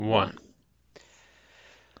One. One.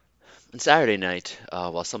 On Saturday night,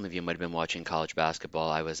 while some of you might have been watching college basketball,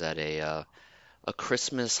 I was at a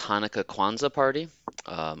Christmas Hanukkah Kwanzaa party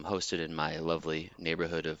hosted in my lovely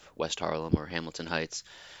neighborhood of West Harlem or Hamilton Heights.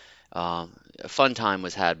 A fun time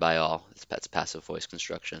was had by all. That's passive voice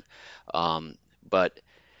construction. But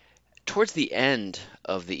towards the end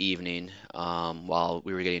of the evening, while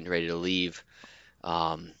we were getting ready to leave,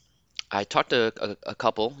 um, I talked to a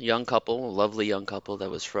couple, young couple, a lovely young couple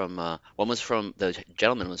that was from the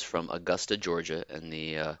gentleman was from Augusta, Georgia, and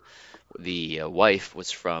the wife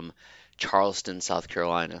was from Charleston, South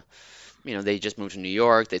Carolina. They just moved to New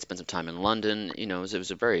York. They'd spent some time in London. It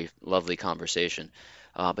was a very lovely conversation.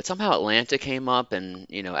 But somehow Atlanta came up, and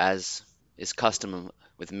as is custom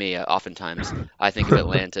with me, oftentimes I think of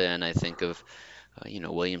Atlanta and I think of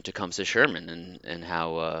William Tecumseh Sherman and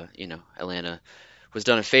how Atlanta was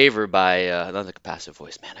done a favor by another passive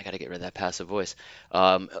voice. Man, I got to get rid of that passive voice.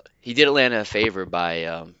 He did Atlanta a favor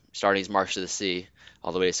by starting his March to the Sea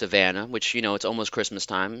all the way to Savannah, which it's almost Christmas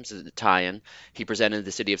time. It's a tie-in. He presented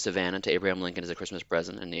the city of Savannah to Abraham Lincoln as a Christmas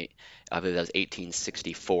present, and I believe that was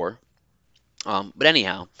 1864. But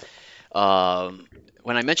anyhow, um,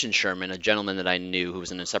 when I mentioned Sherman, a gentleman that I knew who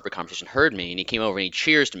was in a separate conversation heard me, and he came over and he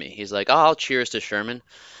cheers to me. He's like, "Oh, I'll cheers to Sherman."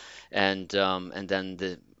 And then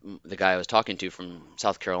the guy I was talking to from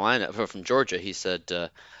South Carolina, from Georgia, he said,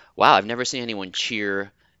 "Wow, I've never seen anyone cheers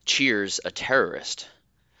a terrorist."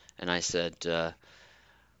 And I said,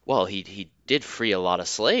 "Well, he did free a lot of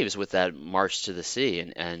slaves with that march to the sea."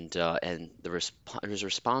 And his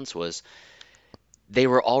response was, "They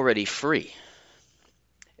were already free."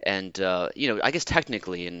 And I guess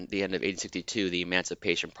technically, in the end of 1862, the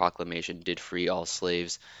Emancipation Proclamation did free all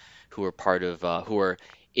slaves who were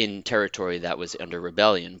in territory that was under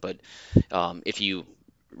rebellion. But if you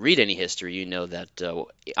read any history, you know that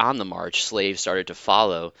on the march, slaves started to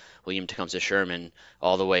follow William Tecumseh Sherman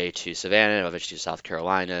all the way to Savannah, eventually to South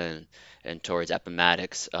Carolina, and towards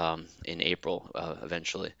Appomattox in April,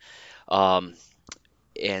 eventually. Um,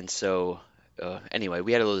 and so, anyway,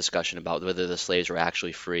 we had a little discussion about whether the slaves were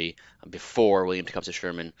actually free before William Tecumseh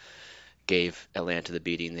Sherman gave Atlanta the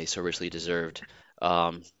beating they so richly deserved.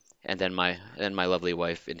 Um, and then my lovely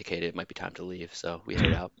wife indicated it might be time to leave, so we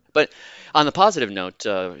headed out. But on the positive note,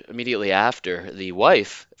 immediately after, the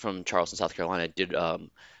wife from Charleston, South Carolina, did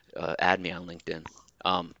add me on LinkedIn.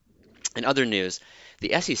 Um, in other news,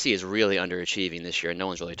 the SEC is really underachieving this year, and no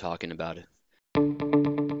one's really talking about it.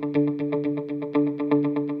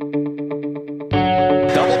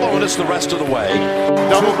 Double bonus the rest of the way.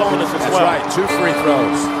 Double bonus as That's well. right, 2 free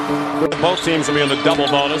throws. Both teams will be on the double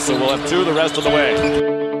bonus, so we'll have two the rest of the way.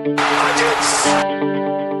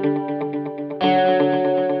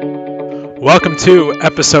 Welcome to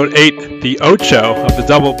episode 8, the Ocho of the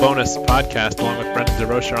Double Bonus Podcast, along with Brendan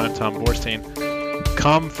DeRocher. I'm Tom Borstein.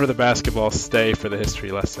 Come for the basketball, stay for the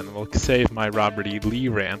history lesson. We'll save my Robert E. Lee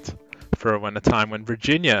rant for a time when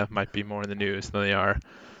Virginia might be more in the news than they are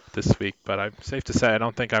this week. But I'm safe to say I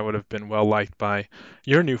don't think I would have been well liked by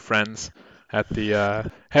your new friends at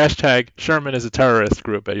the hashtag Sherman is a terrorist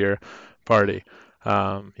group at your party.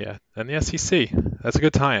 Yeah, and the SEC. That's a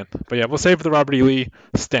good tie-in. But yeah, we'll save the Robert E. Lee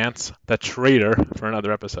stance, that traitor, for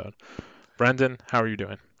another episode. Brendan, how are you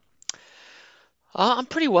doing? I'm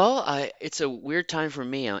pretty well. It's a weird time for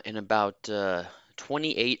me. In about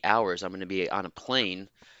 28 hours, I'm going to be on a plane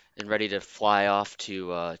and ready to fly off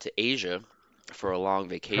to Asia for a long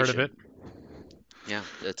Heard of it? vacation. Yeah,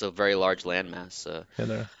 it's a very large landmass. Yeah,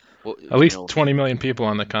 there are Well, at least 20 million people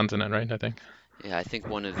on the continent, right? I think. yeah, I think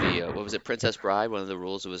one of the what was it, Princess Bride? One of the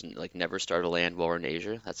rules was like never start a land war in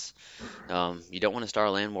Asia. You don't want to start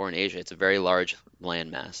a land war in Asia. It's a very large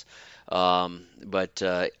landmass. But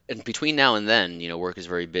and between now and then, work is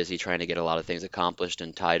very busy trying to get a lot of things accomplished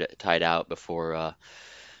and tied out before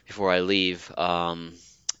I leave.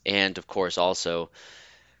 And of course, also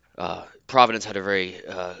Providence had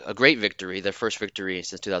a great victory, their first victory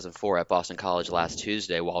since 2004 at Boston College last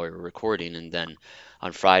Tuesday while we were recording, and then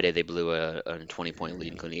on Friday they blew a 20-point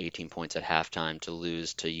lead, including 18 points at halftime, to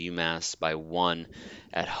lose to UMass by one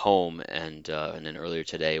at home. And then earlier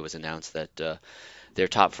today it was announced that their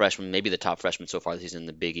top freshman, maybe the top freshman so far this season in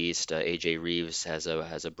the Big East, AJ Reeves has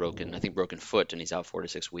a broken foot, and he's out 4 to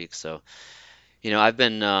 6 weeks. So I've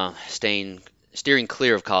been steering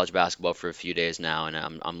clear of college basketball for a few days now, and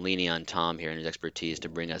I'm leaning on Tom here and his expertise to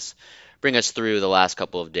bring us through the last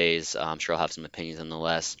couple of days. I'm sure I'll have some opinions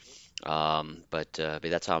nonetheless. But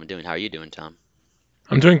that's how I'm doing. How are you doing, Tom?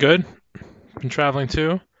 I'm doing good. Been traveling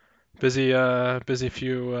too. Busy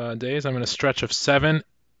few days. I'm in a stretch of 7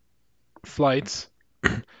 flights,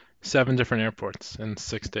 7 different airports in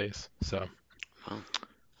 6 days. So Well,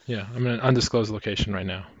 Yeah, I'm in an undisclosed location right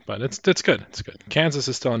now, but it's good. It's good. Kansas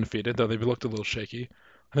is still undefeated, though they've looked a little shaky.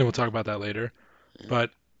 I think we'll talk about that later. Yeah.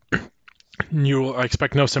 But I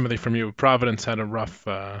expect no sympathy from you. Providence had a rough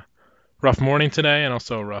morning today, and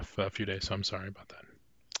also a rough few days. So I'm sorry about that.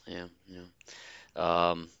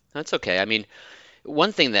 Yeah, that's okay. I mean,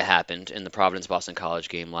 one thing that happened in the Providence Boston College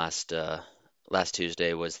game last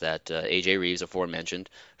Tuesday was that AJ Reeves, aforementioned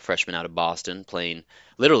freshman out of Boston, playing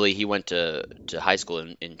literally he went to high school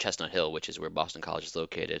in Chestnut Hill, which is where Boston College is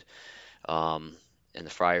located. Um, and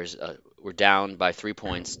the Friars were down by 3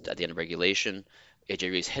 points at the end of regulation.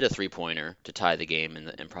 AJ Reeves hit a three-pointer to tie the game,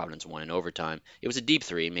 and Providence won in overtime. It was a deep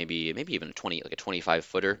three, maybe even a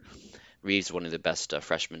 25-footer. Reeves, one of the best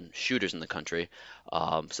freshman shooters in the country.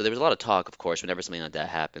 So there was a lot of talk, of course, whenever something like that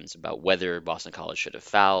happens, about whether Boston College should have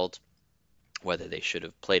fouled, whether they should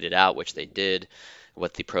have played it out, which they did,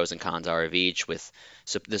 what the pros and cons are of each, with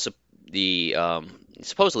the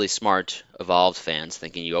supposedly smart, evolved fans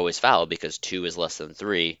thinking you always foul because 2 is less than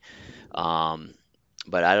 3.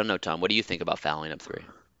 But I don't know, Tom. What do you think about fouling up 3?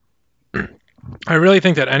 I really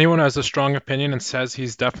think that anyone who has a strong opinion and says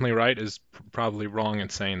he's definitely right is probably wrong in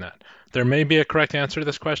saying that. There may be a correct answer to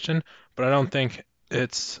this question, but I don't think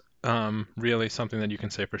it's really something that you can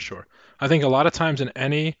say for sure. I think a lot of times in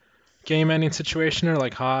any game-ending situation or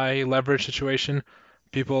like high leverage situation,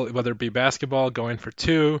 people, whether it be basketball going for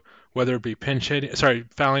 2, whether it be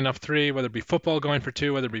fouling up 3, whether it be football going for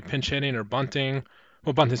 2, whether it be pinch hitting or bunting.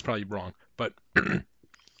 Well, bunting's probably wrong, but in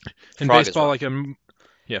Frog is baseball, wrong.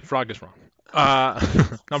 frog is wrong.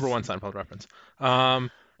 Number one Seinfeld reference.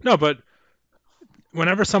 No, but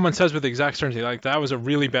whenever someone says with exact certainty, like that was a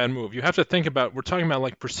really bad move, you have to think about, we're talking about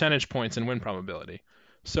like percentage points and win probability.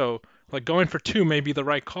 So like going for 2 may be the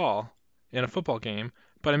right call in a football game,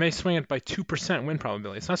 but it may swing it by 2% win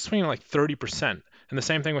probability. It's not swinging like 30%. And the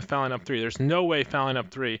same thing with fouling up 3. There's no way fouling up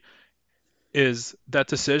 3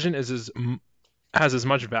 has as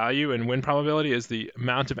much value and win probability as the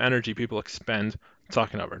amount of energy people expend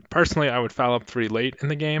talking over it. Personally, I would foul up 3 late in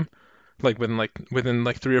the game, within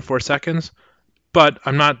 3 or 4 seconds, but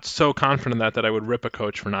I'm not so confident that I would rip a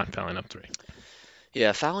coach for not fouling up 3.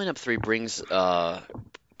 Yeah, fouling up 3 brings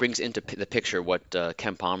into the picture what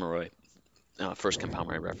Ken Pomeroy, first Ken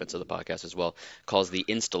Pomeroy reference of the podcast as well, calls the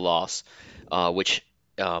insta loss, which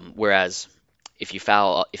whereas if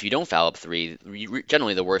you don't foul up 3,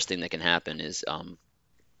 generally the worst thing that can happen is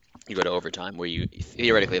you go to overtime where you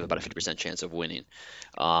theoretically have about a 50% chance of winning.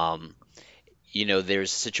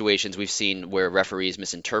 There's situations we've seen where referees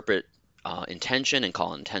misinterpret intention and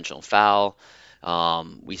call an intentional foul.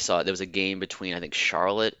 We saw there was a game between, I think,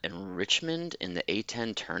 Charlotte and Richmond in the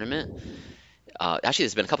A10 tournament. Actually,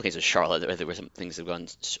 there's been a couple cases of Charlotte where there were some things that have gone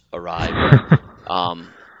awry,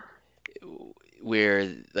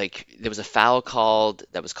 where like there was a foul called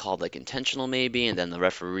that was called like intentional maybe, and then the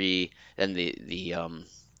referee, then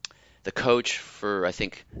the coach for, I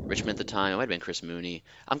think, Richmond at the time, it might have been Chris Mooney.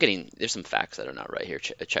 There's some facts that are not right here.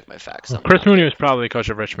 Check my facts. Well, Chris Mooney was probably coach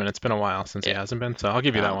of Richmond. It's been a while since he hasn't been, so I'll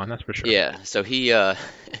give you that one. That's for sure. Yeah, so he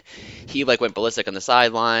like went ballistic on the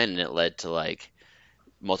sideline, and it led to like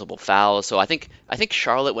multiple fouls. So I think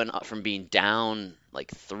Charlotte went up from being down like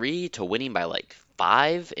 3 to winning by like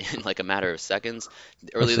 5 in like a matter of seconds.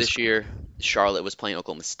 Earlier this year, Charlotte was playing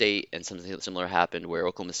Oklahoma State, and something similar happened where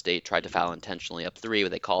Oklahoma State tried to foul intentionally up 3,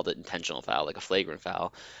 but they called it intentional foul, like a flagrant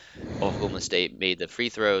foul. Oklahoma State made the free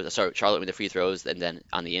throws. Sorry, Charlotte made the free throws, and then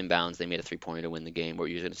on the inbounds, they made a 3-pointer to win the game. What were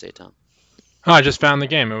you going to say, Tom? Oh, I just found the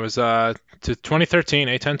game. It was to 2013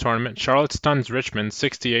 A10 tournament. Charlotte stuns Richmond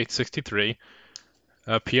 68-63.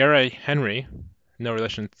 Pierre Henry, no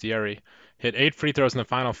relation to Thierry, hit 8 free throws in the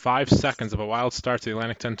final 5 seconds of a wild start to the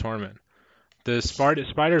Atlantic 10 tournament. The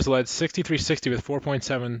Spiders led 63-60 with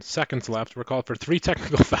 4.7 seconds left. Were called for 3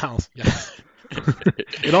 technical fouls. Yes.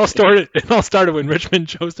 It all started when Richmond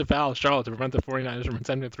chose to foul Charlotte to prevent the 49ers from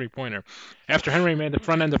attempting a 3-pointer. After Henry made the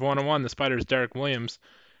front end of 1-on-1, the Spiders' Derek Williams,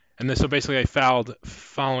 so basically they fouled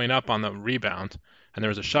following up on the rebound, and there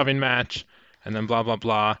was a shoving match, and then blah blah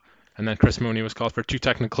blah. And then Chris Mooney was called for 2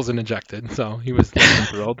 technicals and ejected, so he was less than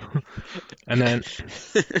thrilled. And then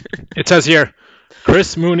it says here,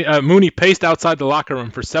 Mooney paced outside the locker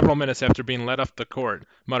room for several minutes after being led off the court,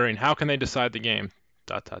 muttering, "How can they decide the game?" ...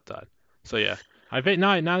 So yeah,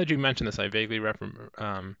 now that you mention this, I vaguely remember.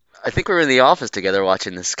 I think we were in the office together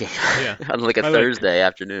watching this game. Yeah. On like a Thursday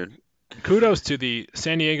afternoon. Kudos to the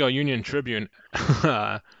San Diego Union Tribune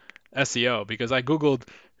SEO, because I googled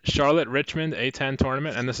Charlotte Richmond A10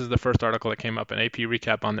 tournament, and this is the first article that came up, an AP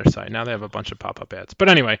recap on their site. Now they have a bunch of pop-up ads. But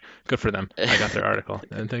anyway, good for them. I got their article.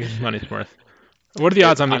 I think money's worth. What are the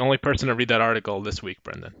odds I'm the only person to read that article this week,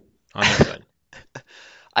 Brendan, on their site?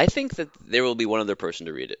 I think that there will be one other person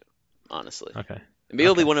to read it, honestly. Okay. Maybe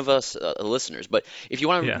it'll be Okay. one of us listeners. But if you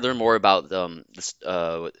want to Yeah. learn more about this,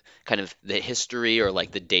 kind of the history or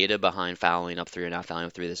like the data behind fouling up three or not fouling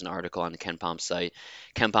up three, there's an article on the KenPom site,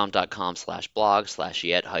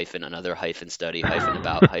 kenpom.com/blog/yet hyphen another hyphen study hyphen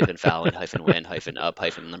about hyphen fouling hyphen when hyphen up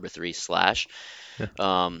hyphen number three slash.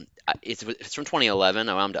 Yeah. It's from 2011.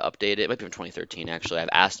 I want him to update it. It might be from 2013 actually. I've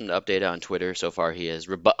asked him to update it on Twitter. So far he has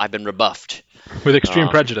I've been rebuffed. With extreme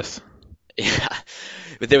Um, prejudice. yeah,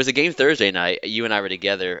 but there was a game Thursday night. You and I were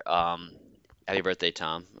together. Happy birthday,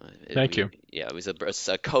 Tom. Thank you. Yeah, it was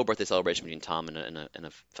a co-birthday celebration between Tom and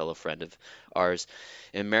a fellow friend of ours.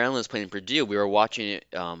 And Maryland was playing Purdue. We were watching it.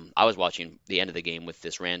 I was watching the end of the game with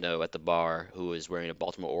this rando at the bar who was wearing a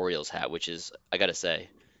Baltimore Orioles hat, which is, I gotta say,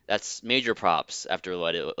 that's major props after an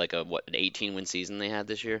 18-win season they had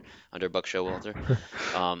this year under Buck Showalter.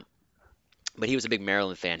 Um, but he was a big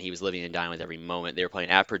Maryland fan. He was living and dying with every moment. They were playing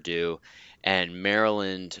at Purdue, and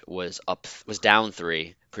Maryland was down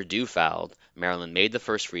three. Purdue fouled. Maryland made the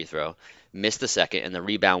first free throw, missed the second, and the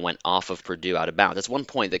rebound went off of Purdue out of bounds. That's one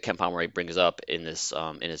point that Ken Pomeroy brings up in this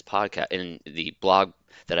in his podcast in the blog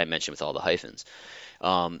that I mentioned with all the hyphens.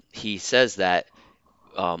 He says that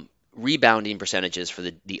rebounding percentages for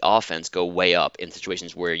the offense go way up in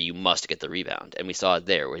situations where you must get the rebound. And we saw it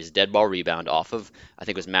there, where his dead ball rebound off of, I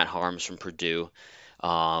think it was Matt Harms from Purdue.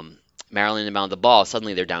 Maryland inbounded the ball.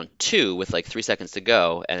 Suddenly they're down two with like 3 seconds to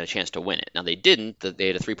go and a chance to win it. Now they didn't. They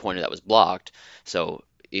had a three-pointer that was blocked, so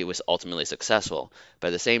it was ultimately successful. But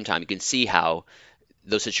at the same time, you can see how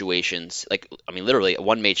those situations, like, I mean, literally a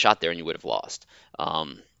one made shot there and you would have lost.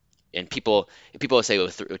 And people say, oh,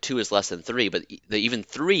 two is less than three, but even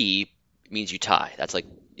three means you tie. That's like,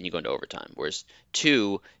 and you go into overtime. Whereas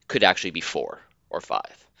two could actually be four or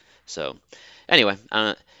five. So anyway,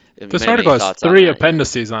 This many article has thoughts on 3 that. Yeah.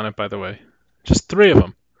 appendices on it, by the way. Just 3 of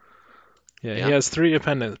them. Yeah, Yeah. he has 3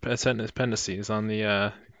 appendices on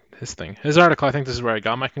the his thing. His article, I think this is where I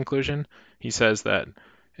got my conclusion. He says that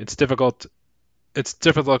it's difficult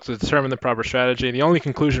to determine the proper strategy. The only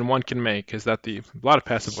conclusion one can make is that a lot of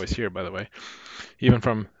passive voice here, by the way, even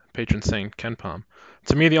from patron saint KenPom.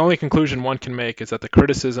 To me, the only conclusion one can make is that the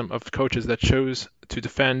criticism of coaches that chose to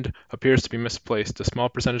defend appears to be misplaced. A small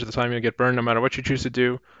percentage of the time you'll get burned no matter what you choose to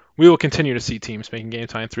do. We will continue to see teams making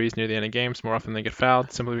game-tying threes near the end of games more often than they get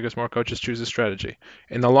fouled, simply because more coaches choose this strategy.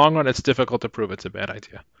 In the long run, it's difficult to prove it's a bad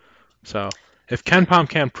idea. So, if KenPom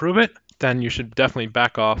can't prove it, then you should definitely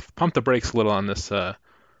back off, pump the brakes a little on this idea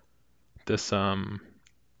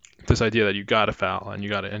that you gotta foul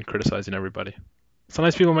and criticizing everybody.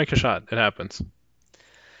 Sometimes people make a shot. It happens.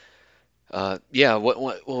 Yeah.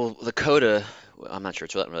 Well, the coda. I'm not sure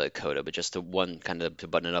it's not really a coda, but just the one kind of to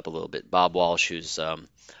button it up a little bit. Bob Walsh, who's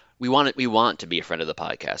we want to be a friend of the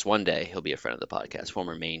podcast. One day he'll be a friend of the podcast.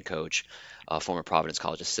 Former Maine coach, former Providence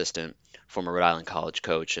College assistant, former Rhode Island College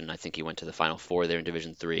coach, and I think he went to the Final Four there in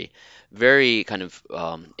Division III. Very kind of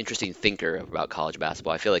interesting thinker about college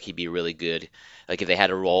basketball. I feel like he'd be really good. Like if they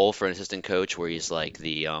had a role for an assistant coach where he's like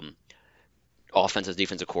the offensive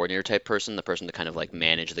defensive coordinator type person, the person to kind of like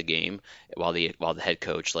manage the game while the head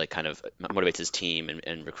coach like kind of motivates his team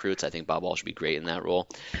and recruits. I think Bob Walsh should be great in that role.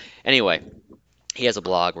 Anyway, he has a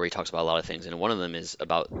blog where he talks about a lot of things, and one of them is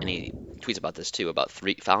about, and he tweets about this too, about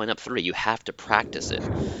fouling up three. You have to practice it,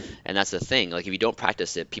 and that's the thing. Like if you don't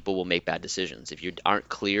practice it, people will make bad decisions. If you aren't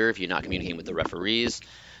clear, if you're not communicating with the referees,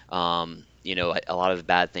 a lot of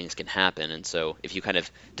bad things can happen. And so if you kind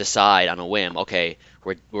of decide on a whim, okay,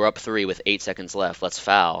 we're up three with 8 seconds left, let's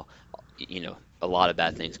foul, a lot of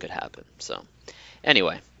bad things could happen. So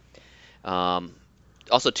anyway, also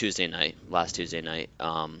last Tuesday night,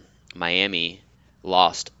 Miami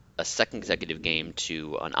lost a second consecutive game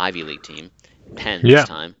to an Ivy League team, Penn Yeah. this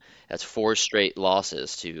time. That's 4 straight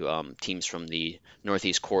losses to teams from the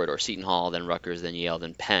Northeast Corridor, Seton Hall, then Rutgers, then Yale,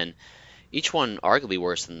 then Penn. Each one arguably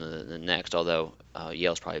worse than the next, although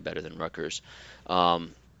Yale's probably better than Rutgers.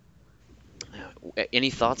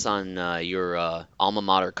 Any thoughts on your alma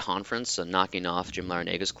mater conference knocking off Jim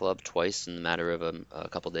Laranaga's club twice in the matter of a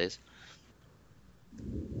couple days?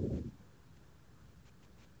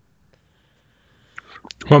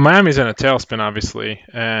 Well, Miami's in a tailspin, obviously,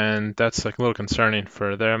 and that's like a little concerning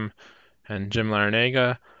for them and Jim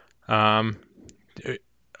Larinaga.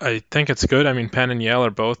 I think it's good. I mean, Penn and Yale are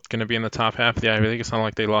both going to be in the top half of the Ivy League. It's not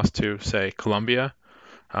like they lost to, say, Columbia.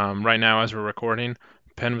 Right now, as we're recording,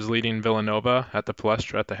 Penn was leading Villanova at the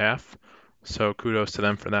Palestra at the half. So kudos to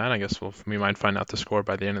them for that. I guess we might find out the score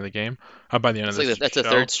by the end of the game. By the end of this That's show. a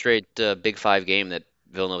third straight Big Five game that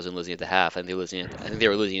Villanova wasn't losing at the half. I think they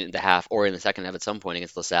were losing at the half or in the second half at some point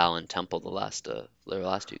against LaSalle and Temple their last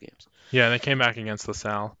 2 games. Yeah, they came back against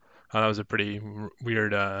LaSalle. That was a pretty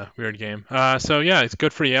weird game. So yeah, it's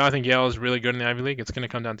good for Yale. I think Yale is really good in the Ivy League. It's going to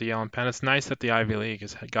come down to Yale and Penn. It's nice that the Ivy League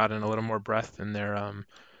has gotten a little more breadth in their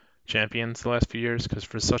champions the last few years, because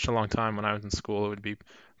for such a long time when I was in school, it would be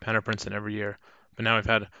Penn or Princeton every year. But now we've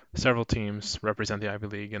had several teams represent the Ivy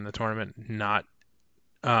League in the tournament, but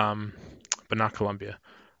not Columbia.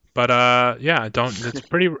 But yeah, it's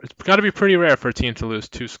got to be pretty rare for a team to lose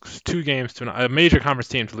two games to a major conference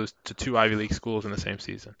team to lose to two Ivy League schools in the same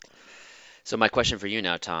season. So my question for you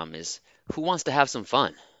now, Tom, is who wants to have some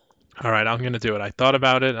fun? All right, I'm going to do it. I thought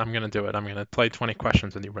about it. I'm going to do it. I'm going to play 20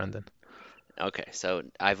 questions with you, Brendan. Okay, so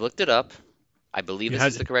I've looked it up. I believe this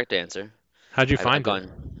is the correct answer. How'd you find it?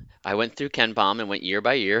 I went through KenPom and went year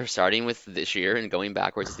by year, starting with this year and going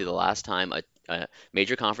backwards to see the last time a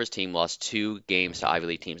major conference team lost 2 games to Ivy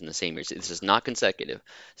League teams in the same year. So this is not consecutive.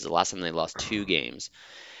 This is the last time they lost 2 games,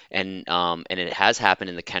 and it has happened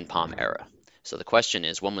in the KenPom era. So the question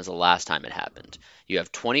is, when was the last time it happened? You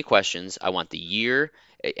have 20 questions. I want the year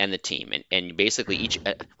and the team, and basically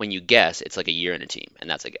when you guess, it's like a year and a team, and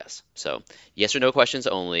that's a guess. So yes or no questions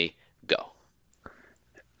only. Go.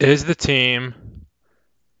 Is the team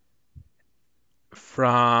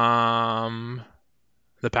from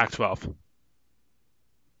the Pac-12?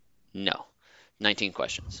 No. 19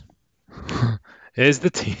 questions. Is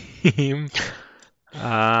the team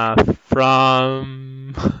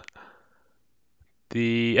from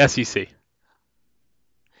the SEC?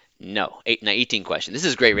 No. 18 questions. This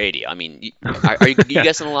is great radio. I mean, are you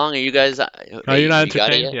guessing along? Are you guys? Are you not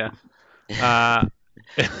entertained? Yeah.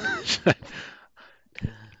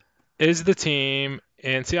 Is the team,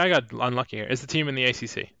 and see, I got unlucky here. Is the team in the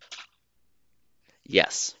ACC?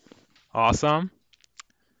 Yes. Awesome.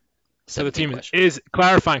 So the team questions. is,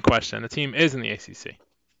 clarifying question, the team is in the ACC?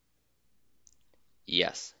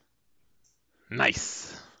 Yes.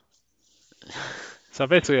 Nice. So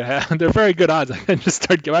basically, they're very good odds. I can just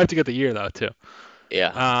start. I have to get the year though too.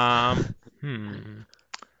 Yeah.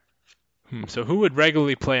 So who would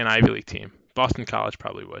regularly play an Ivy League team? Boston College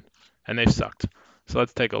probably would, and they've sucked. So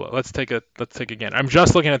let's take a look. Let's take again. I'm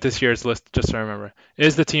just looking at this year's list just so I remember.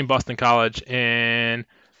 Is the team Boston College in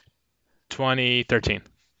 2013?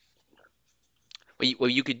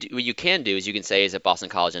 What you can do is you can say is it Boston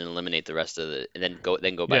College and eliminate the rest of the, and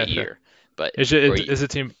then go by year. Sure. But is the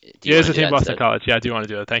team? Yeah, is the team Boston College? Yeah, I do want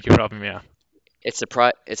to do it. Thank you for helping me out. It's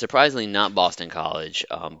surprisingly not Boston College.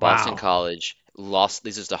 Boston College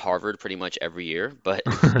loses to Harvard pretty much every year, but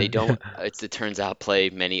they don't. It turns out play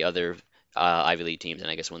many other Ivy League teams,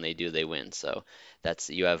 and I guess when they do, they win. So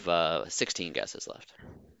you have 16 guesses left.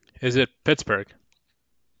 Is it Pittsburgh?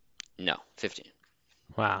 No, 15.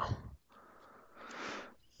 Wow.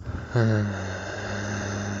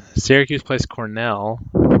 Syracuse plays Cornell.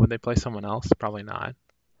 Would they play someone else? Probably not. And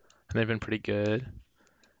they've been pretty good.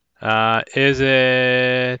 Is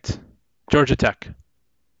it Georgia Tech?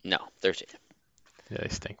 No, 13. Yeah, they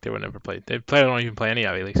stink. They would never play. They don't even play any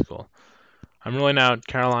Ivy League school. I'm ruling out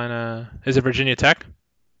Carolina. Is it Virginia Tech?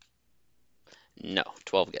 No,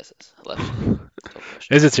 12 guesses left. 12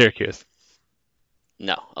 Is it Syracuse?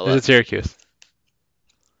 No, 11. Is it Syracuse?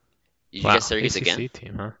 You guess Syracuse ACC again?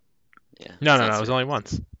 Team, huh? Yeah. No, it was only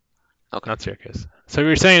once. Okay. Not Syracuse. So what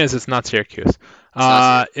you're saying is it's not Syracuse.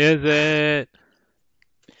 Is it?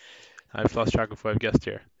 I've lost track of what I've guessed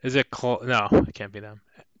here. Is it? No, it can't be them.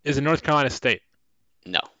 Is it North Carolina State?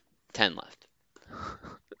 No, 10 left.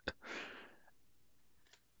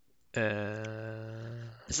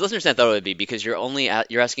 So listeners, I thought it would be because you're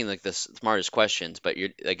asking like the smartest questions, but you're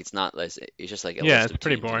like it's not. It's just like it's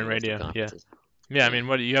pretty boring radio. Yeah. I mean,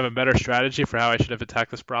 what do you have a better strategy for how I should have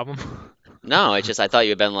attacked this problem? No, it's just I thought you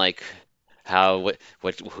had been like, who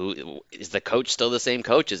is the coach still the same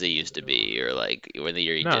coach as he used to be, or like when the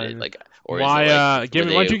year he did it, like, or why? Is it like,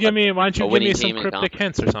 why don't you give me some cryptic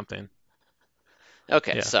hints or something?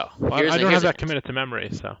 Okay, yeah. So I don't have that committed to memory,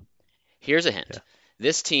 so here's a hint. Yeah.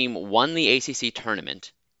 This team won the ACC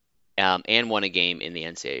tournament, and won a game in the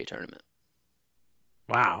NCAA tournament.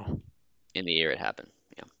 Wow. In the year it happened.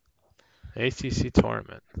 Yeah. ACC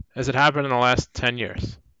tournament. Has it happened in the last 10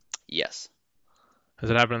 years? Yes. Has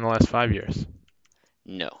it happened in the last 5 years?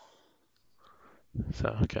 No.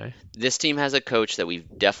 So, okay. This team has a coach that we've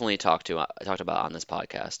definitely talked about on this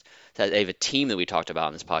podcast. They have a team that we talked about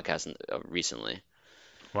on this podcast recently.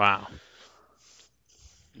 Wow.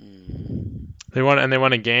 They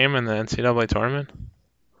won a game in the NCAA tournament?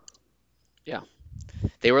 Yeah.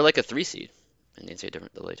 They were like a 3 seed in the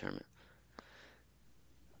NCAA tournament.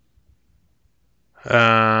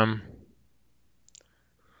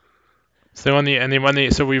 So they won the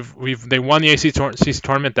they won the ACC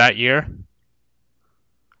tournament that year.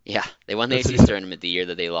 Yeah, they won the That's ACC tournament the year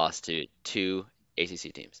that they lost to two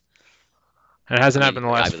ACC teams. And it hasn't I mean, happened in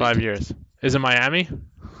the like last Ivy League 5 teams. years. Is it Miami?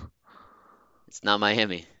 It's not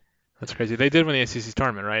Miami. That's crazy. They did win the ACC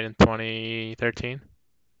tournament, right, in 2013?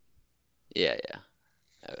 Yeah.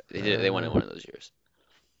 They did. They won it one of those years.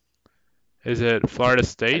 Is it Florida I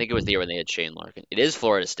State? think it was the year when they had Shane Larkin. It is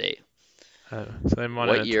Florida State. So they won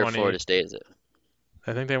it What in year 20. Florida State is it?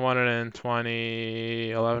 I think they won it in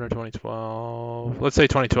 2011 or 2012. Let's say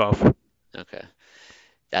 2012. Okay.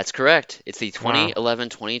 That's correct. It's the Wow.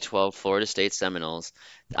 2011-2012 Florida State Seminoles.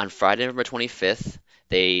 On Friday, November 25th,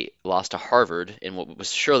 they lost to Harvard in what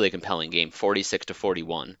was surely a compelling game,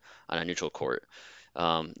 46-41 on a neutral court.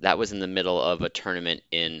 That was in the middle of a tournament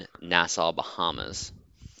in Nassau, Bahamas.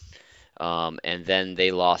 And then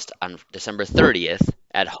they lost on December 30th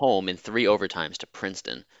at home in 3 overtimes to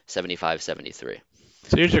Princeton, 75-73.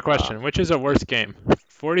 So here's your question. Which is a worse game?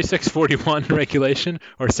 46-41 regulation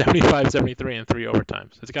or 75-73 in 3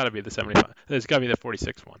 overtimes? It's got to be the 75. It's got to be the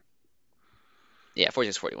 46 one. Yeah,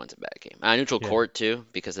 46-41 is a bad game. On a neutral Yeah. court too,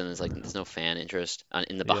 because then there's no fan interest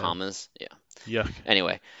in the Bahamas. Yeah. Yuck.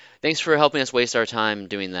 Anyway, thanks for helping us waste our time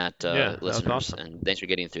doing that, That was listeners, awesome. and thanks for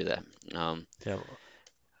getting through that. Yeah.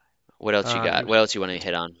 What else you got? What else you want to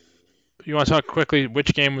hit on? You want to talk quickly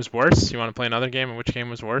which game was worse? You want to play another game and which game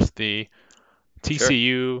was worse? The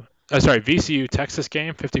VCU Texas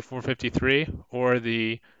game 54-53 or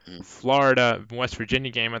the Mm. Florida West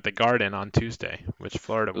Virginia game at the Garden on Tuesday, which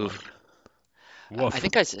Florida won. Oof. Woof. I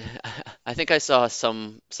think I saw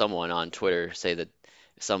someone on Twitter say that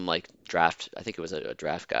some like draft. I think it was a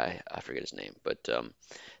draft guy. I forget his name, but that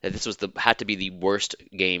this was had to be the worst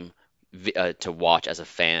game to watch as a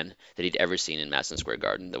fan that he'd ever seen in Madison Square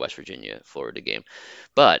Garden, the West Virginia Florida game.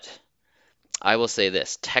 But I will say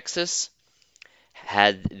this: Texas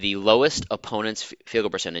had the lowest opponent's field goal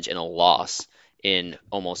percentage in a loss in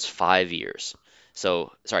almost 5 years.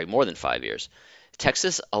 So, sorry, more than 5 years.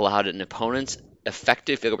 Texas allowed an opponent's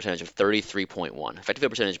effective field goal percentage of 33.1. Effective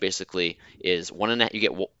field percentage basically is you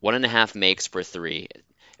get 1.5 makes per 3,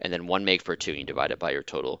 and then 1 make per 2, and you divide it by your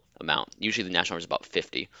total amount. Usually the national average is about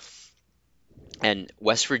 50. And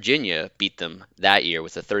West Virginia beat them that year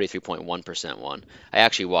with a 33.1% one. I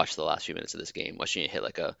actually watched the last few minutes of this game. West Virginia hit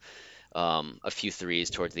like a few threes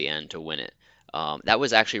towards the end to win it. That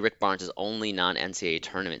was actually Rick Barnes' only non-NCAA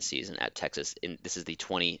tournament season at Texas. This is the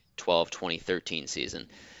 2012-2013 season.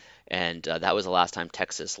 And that was the last time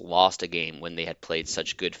Texas lost a game when they had played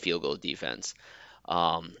such good field goal defense.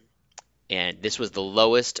 And this was the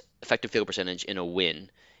lowest effective field goal percentage in a win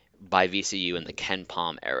by VCU in the Ken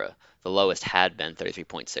Palm era. The lowest had been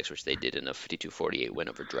 33.6, which they did in a 52-48 win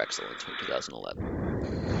over Drexel in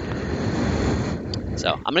 2011.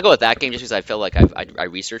 So I'm gonna go with that game just because I feel like I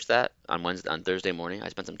researched that on Thursday morning. I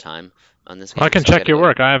spent some time on this game. I can so check your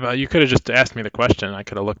work. You could have just asked me the question. I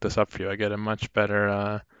could have looked this up for you. I get a much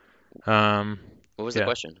better. What was the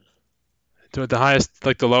question? The highest,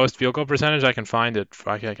 like the lowest field goal percentage, I can find it.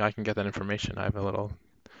 I can get that information. I have a little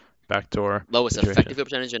backdoor. Lowest situation. effective field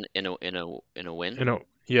percentage in a win.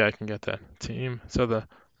 Yeah, I can get that team. So the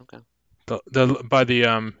Okay.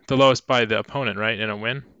 the lowest by the opponent, right, in a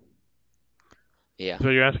win. Yeah. That's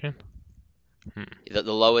what you're asking? The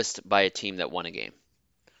lowest by a team that won a game.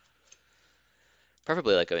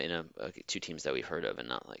 Preferably like two teams that we've heard of and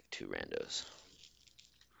not like two randos.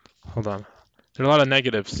 Hold on. There are a lot of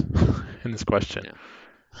negatives in this question.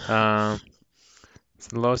 Yeah. It's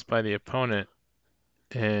the lowest by the opponent,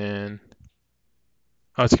 and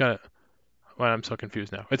it's got. Well, I'm so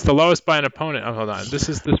confused now. It's the lowest by an opponent. Oh, hold on. This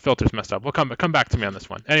filter's messed up. We'll come back to me on this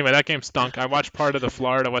one. Anyway, that game stunk. I watched part of the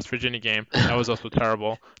Florida West Virginia game. That was also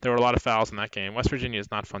terrible. There were a lot of fouls in that game. West Virginia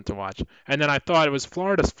is not fun to watch. And then I thought it was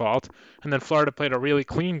Florida's fault. And then Florida played a really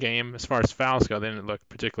clean game as far as fouls go. They didn't look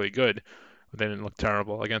particularly good. They didn't look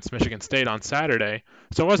terrible against Michigan State on Saturday.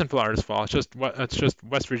 So it wasn't Florida's fault. It's just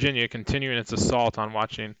West Virginia continuing its assault on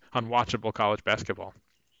unwatchable college basketball.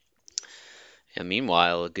 And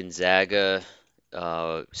meanwhile, Gonzaga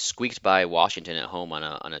squeaked by Washington at home on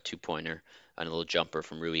a 2-pointer, on a little jumper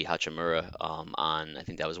from Rui Hachimura on, I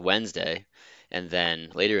think that was Wednesday. And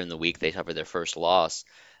then later in the week, they suffered their first loss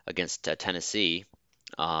against Tennessee.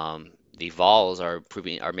 The Vols are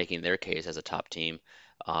making their case as a top team.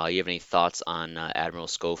 You have any thoughts on Admiral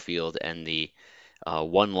Schofield and the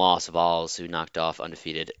one loss Vols who knocked off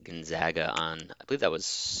undefeated Gonzaga on, I believe that was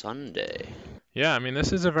Sunday? Yeah, I mean,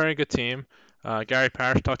 this is a very good team. Gary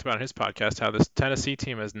Parrish talked about in his podcast how this Tennessee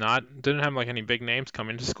team didn't have like any big names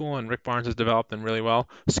coming to school, and Rick Barnes has developed them really well.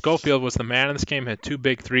 Schofield was the man in this game, had 2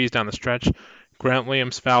 big threes down the stretch. Grant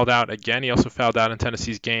Williams fouled out again. He also fouled out in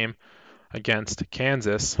Tennessee's game against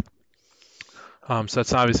Kansas. So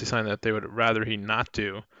that's obviously something that they would rather he not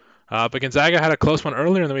do. But Gonzaga had a close one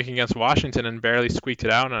earlier in the week against Washington and barely squeaked it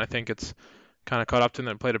out, and I think it's kind of caught up to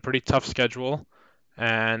them. They played a pretty tough schedule,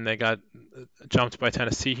 and they got jumped by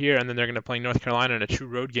Tennessee here, and then they're going to play North Carolina in a true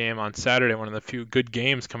road game on Saturday, one of the few good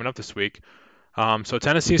games coming up this week. So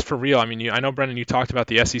Tennessee's for real. I mean, I know, Brendan, you talked about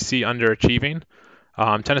the SEC underachieving.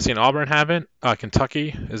 Tennessee and Auburn haven't.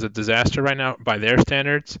 Kentucky is a disaster right now by their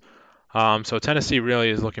standards. So Tennessee really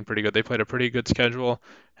is looking pretty good. They played a pretty good schedule,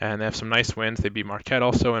 and they have some nice wins. They beat Marquette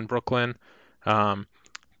also in Brooklyn.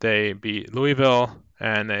 They beat Louisville,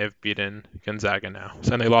 and they have beaten Gonzaga now.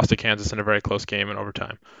 So they lost to Kansas in a very close game in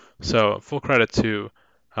overtime. So full credit to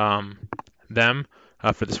them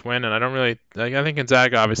for this win. And I think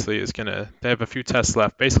Gonzaga obviously is they have a few tests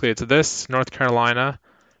left. Basically, it's this, North Carolina,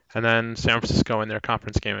 and then San Francisco in their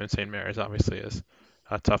conference game in St. Mary's obviously is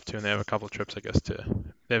tough too, and they have a couple of trips, I guess,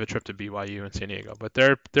 they have a trip to BYU and San Diego. But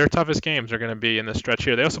their toughest games are going to be in the stretch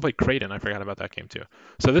here. They also play Creighton. I forgot about that game too.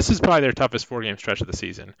 So this is probably their toughest 4-game stretch of the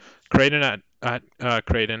season. Creighton at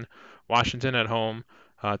Creighton, Washington at home,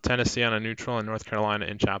 Tennessee on a neutral, and North Carolina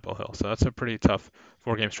in Chapel Hill. So that's a pretty tough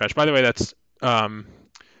 4-game stretch. By the way, that's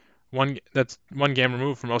one game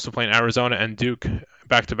removed from also playing Arizona and Duke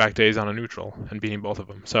back-to-back days on a neutral and beating both of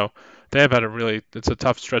them. So they have had it's a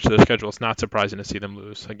tough stretch of their schedule. It's not surprising to see them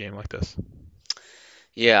lose a game like this.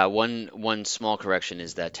 Yeah, one small correction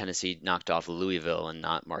is that Tennessee knocked off Louisville and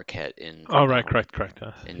not Marquette in correct.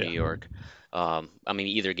 In New York. I mean,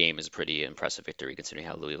 either game is a pretty impressive victory considering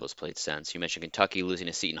how Louisville's played since. You mentioned Kentucky losing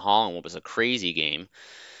to Seton Hall in what was a crazy game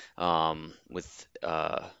with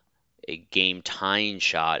a game-tying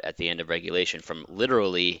shot at the end of regulation from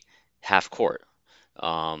literally half court,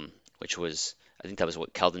 which was, I think that was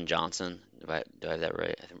what, Keldon Johnson. Do I have that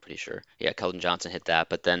right? I'm pretty sure. Yeah, Keldon Johnson hit that.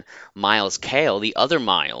 But then Miles Cale, the other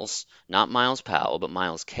Miles, not Miles Powell, but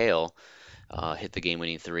Miles Cale, hit the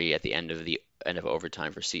game-winning three at the end of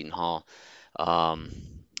overtime for Seton Hall. Yeah,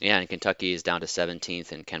 and Kentucky is down to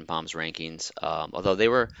 17th in KenPom's rankings. Although they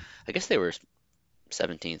were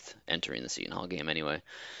 17th entering the Seton Hall game anyway.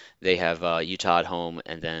 They have Utah at home,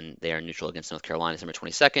 and then they are neutral against North Carolina December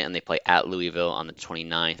 22nd, and they play at Louisville on the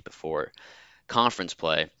 29th before conference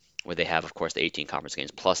play, where they have, of course, the 18 conference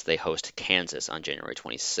games, plus they host Kansas on January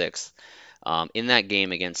 26th. In that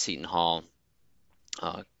game against Seton Hall,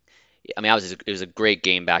 I mean, it was a great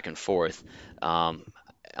game back and forth. I'm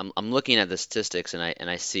looking at the statistics, and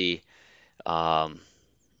I see, Seton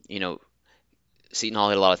Hall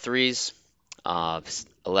hit a lot of threes,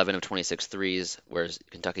 11 of 26 threes, whereas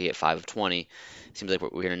Kentucky hit 5 of 20. Seems like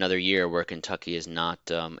we're in another year where Kentucky is not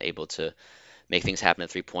able to make things happen at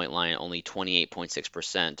the three-point line. Only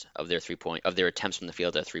 28.6% of their attempts from the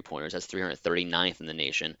field are three-pointers. That's 339th in the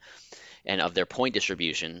nation. And of their point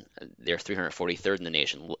distribution, they're 343rd in the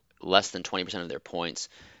nation. Less than 20% of their points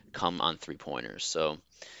come on three-pointers. So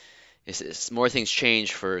it's more things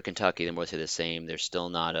change for Kentucky. They're more the same. They're still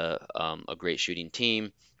not a great shooting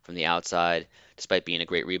team from the outside, despite being a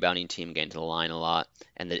great rebounding team, getting to the line a lot.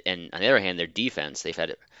 And on the other hand, their defense, they've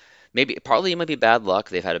had partly it might be bad luck.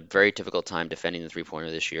 They've had a very difficult time defending the three-pointer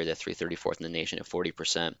this year. They're 334th in the nation at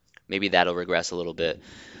 40%. Maybe that'll regress a little bit,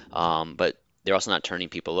 but they're also not turning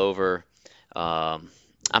people over. I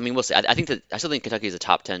mean, we'll see. I still think Kentucky is a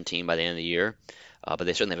top 10 team by the end of the year, but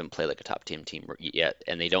they certainly haven't played like a top 10 team yet,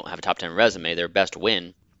 and they don't have a top 10 resume. Their best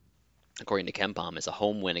win, according to KenPom, is a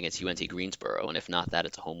home win against UNC Greensboro, and if not that,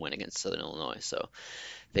 it's a home win against Southern Illinois. So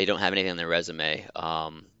they don't have anything on their resume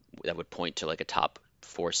that would point to like a top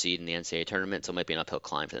 4 seed in the NCAA tournament, so it might be an uphill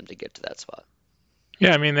climb for them to get to that spot.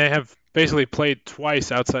 Yeah, I mean, they have basically played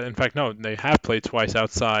twice outside. In fact, no, they have played twice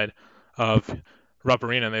outside of Rupp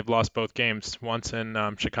Arena, and they've lost both games, once in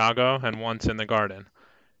Chicago and once in the Garden.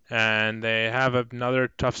 And they have another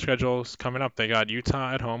tough schedule coming up. They got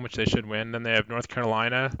Utah at home, which they should win. Then they have North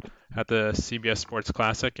Carolina at the CBS Sports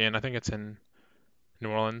Classic, and I think it's in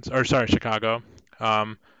Chicago.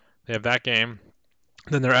 They have that game.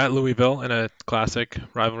 Then they're at Louisville in a classic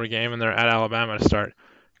rivalry game, and they're at Alabama to start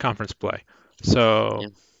conference play. So,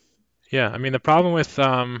 yeah, I mean, the problem with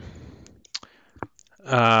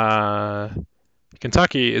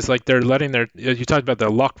Kentucky is like they're letting you talked about their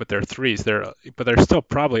luck with their threes, but they're still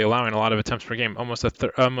probably allowing a lot of attempts per game. Almost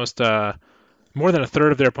more than a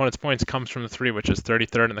third of their opponent's points comes from the three, which is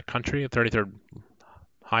 33rd in the country, 33rd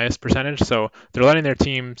highest percentage. So they're letting their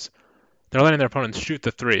opponents shoot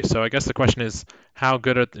the three. So I guess the question is, how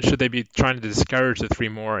good should they be trying to discourage the three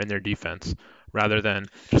more in their defense rather than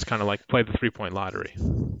just kind of like play the 3-point lottery?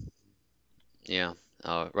 Yeah,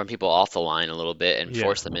 run people off the line a little bit and Yeah.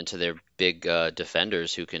 force them into their big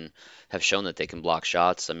defenders who can have shown that they can block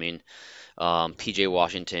shots. I mean, PJ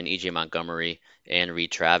Washington, EJ Montgomery, and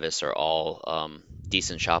Reed Travis are all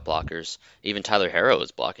decent shot blockers. Even Tyler Harrow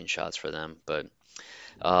is blocking shots for them. But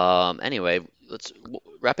anyway, let's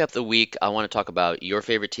wrap up the week. I want to talk about your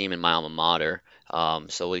favorite team and my alma mater.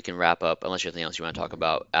 So we can wrap up, unless you have anything else you want to talk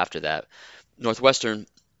about after that. Northwestern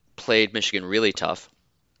played Michigan really tough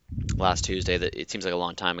last Tuesday. That it seems like a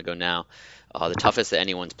long time ago now. The toughest that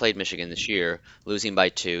anyone's played Michigan this year, losing by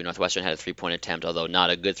 2. Northwestern had a 3-point attempt, although not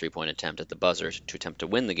a good 3-point attempt at the buzzer to attempt to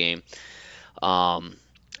win the game.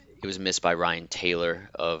 It was missed by Ryan Taylor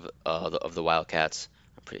of the Wildcats.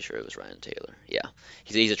 I'm pretty sure it was Ryan Taylor. Yeah,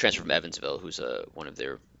 he's a transfer from Evansville, who's one of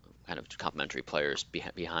their kind of complementary players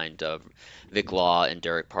behind Vic Law and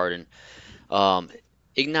Derek Pardon.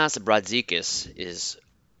 Ignas Brazdeikis is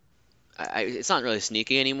it's not really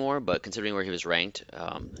sneaky anymore, but considering where he was ranked,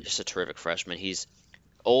 just a terrific freshman. He's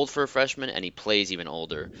old for a freshman, and he plays even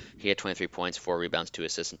older. He had 23 points, 4 rebounds, 2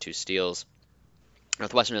 assists, and 2 steals.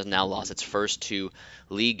 Northwestern has now lost its first 2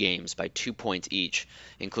 league games by 2 points each,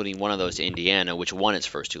 including one of those to Indiana, which won its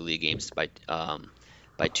first 2 league games by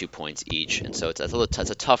 2 points each. And so it's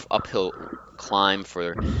a tough uphill climb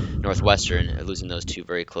for Northwestern, losing those 2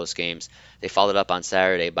 very close games. They followed up on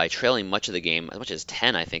Saturday by trailing much of the game, as much as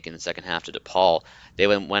 10, I think, in the second half to DePaul. They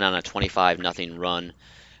went on a 25-0 run,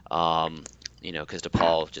 because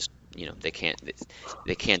DePaul just they can't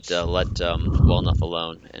let well enough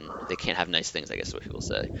alone, and they can't have nice things, I guess is what people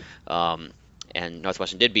say. And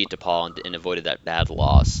Northwestern did beat DePaul and avoided that bad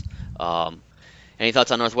loss. Any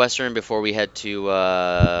thoughts on Northwestern before we head to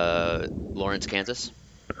Lawrence, Kansas?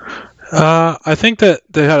 I think that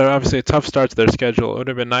they had obviously a tough start to their schedule. It would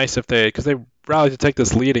have been nice if because they rallied to take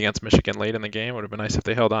this lead against Michigan late in the game. It would have been nice if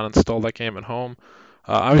they held on and stole that game at home.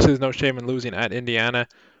 Obviously, there's no shame in losing at Indiana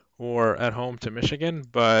or at home to Michigan,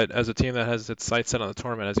 but as a team that has its sights set on the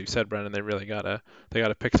tournament, as you said, Brendan, they really gotta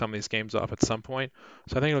pick some of these games off at some point.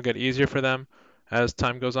 So I think it'll get easier for them as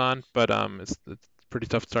time goes on. But it's a pretty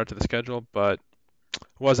tough start to the schedule. But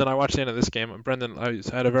I watched the end of this game. Brendan, I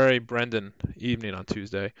had a very Brendan evening on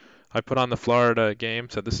Tuesday. I put on the Florida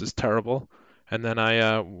game, said this is terrible, and then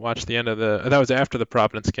I watched the end of that was after the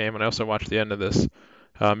Providence game, and I also watched the end of this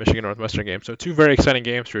Michigan Northwestern game. So 2 very exciting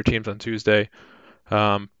games for your teams on Tuesday.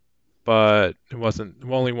 But it wasn't.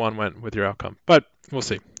 Only one went with your outcome. But we'll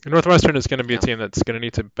see. Northwestern is going to be a team that's going to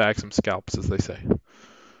need to bag some scalps, as they say.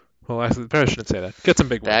 Well, actually, I shouldn't say that. Get some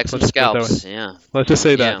big Bag ones. some scalps, yeah. Let's just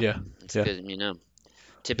say that, yeah. It's Yeah. good,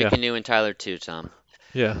 Tippy Canoe and Tyler too, Tom.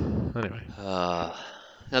 Yeah. Anyway.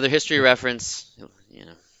 Another history reference,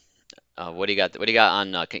 what do you got? What do you got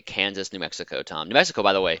on Kansas, New Mexico, Tom? New Mexico,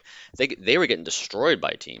 by the way, they were getting destroyed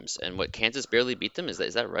by teams, and Kansas barely beat them. Is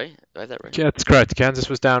that right? Do I have that right? Yeah, that's correct. Kansas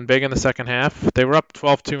was down big in the second half. They were up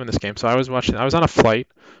 12-2 in this game, so I was on a flight.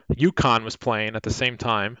 UConn was playing at the same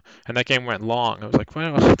time, and that game went long. I was like,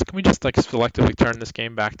 well, can we just selectively turn this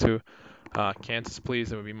game back to Kansas,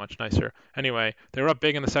 please? It would be much nicer. Anyway, they were up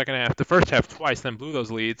big in the second half. The first half twice, then blew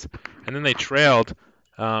those leads, and then they trailed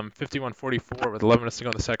 51-44 with 11 minutes to go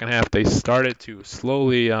in the second half. They started to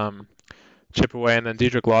slowly chip away, and then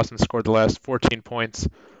Dedrick Lawson scored the last 14 points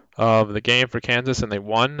of the game for Kansas, and they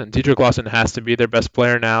won. And Dedrick Lawson has to be their best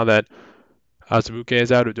player now that Azubuike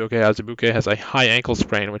is out. Udoka Azubuike has a high ankle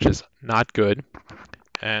sprain, which is not good.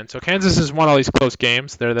 And so Kansas has won all these close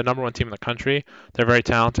games. They're the number 1 team in the country. They're very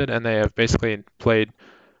talented, and they have basically played,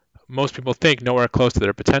 most people think, nowhere close to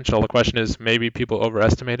their potential. The question is, maybe people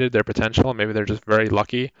overestimated their potential, and maybe they're just very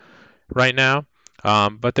lucky right now.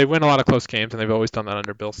 But they win a lot of close games, and they've always done that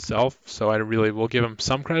under Bill Self, so I really will give them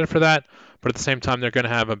some credit for that. But at the same time, they're going to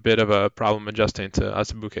have a bit of a problem adjusting to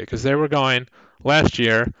Azubuike, because last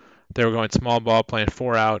year, they were going small ball, playing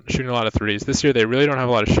 4 out, shooting a lot of threes. This year, they really don't have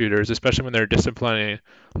a lot of shooters, especially when they're disciplining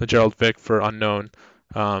LeGerald Vick for unknown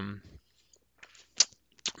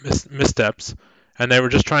missteps. And they were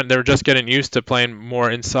just getting used to playing more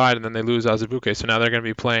inside, and then they lose Azubuike. So now they're going to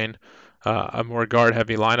be playing a more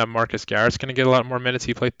guard-heavy lineup. Marcus Garrett's going to get a lot more minutes.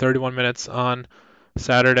 He played 31 minutes on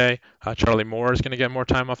Saturday. Charlie Moore is going to get more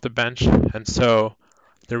time off the bench. And so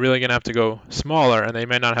they're really going to have to go smaller, and they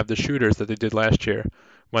may not have the shooters that they did last year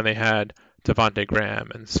when they had Devontae Graham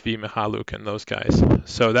and Svi Mykhailiuk and those guys.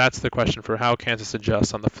 So that's the question for how Kansas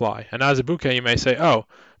adjusts on the fly. And Azubuike, you may say, oh,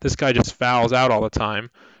 this guy just fouls out all the time.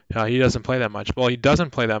 He doesn't play that much. Well, he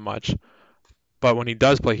doesn't play that much, but when he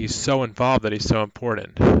does play, he's so involved that he's so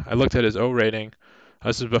important. I looked at his O rating.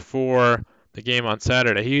 This is before the game on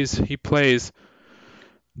Saturday. He plays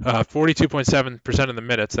 42.7% of the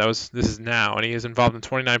minutes. This is now, and he is involved in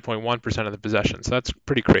 29.1% of the possession. So that's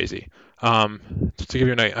pretty crazy. To give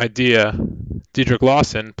you an idea, Diedrich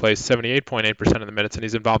Lawson plays 78.8% of the minutes, and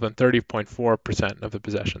he's involved in 30.4% of the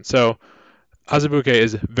possession. So Azubuike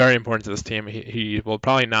is very important to this team. He will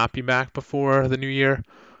probably not be back before the new year.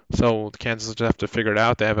 So Kansas will just have to figure it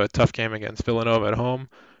out. They have a tough game against Villanova at home.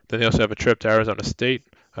 Then they also have a trip to Arizona State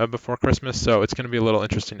before Christmas. So it's going to be a little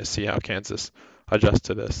interesting to see how Kansas adjusts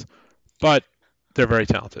to this. But they're very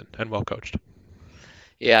talented and well coached.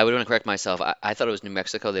 Yeah, I would want to correct myself. I thought it was New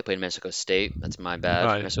Mexico. They played Mexico State. That's my bad.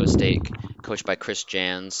 Right. Mexico State, coached by Chris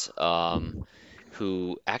Jans,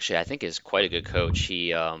 who actually I think is quite a good coach.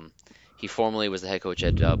 He formerly was the head coach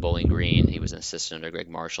at Bowling Green. He was an assistant under Greg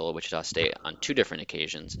Marshall at Wichita State on two different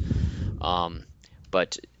occasions.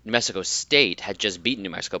 But New Mexico State had just beaten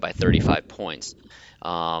New Mexico by 35 points.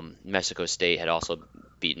 New Mexico State had also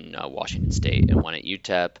beaten Washington State and won at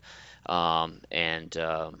UTEP.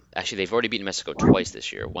 Actually, they've already beaten Mexico twice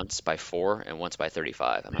this year, once by 4 and once by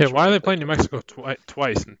 35. I'm not Hey, sure why are when they they played playing New Mexico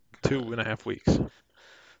twice in 2.5 weeks?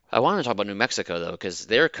 I wanted to talk about New Mexico though, because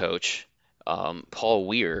their coach, Paul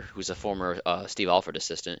Weir, who's a former Steve Alford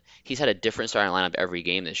assistant, he's had a different starting lineup every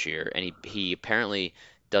game this year, and he apparently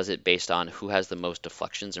does it based on who has the most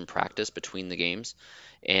deflections in practice between the games.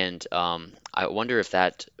 And I wonder if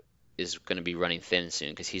that is going to be running thin soon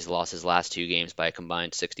because he's lost his last two games by a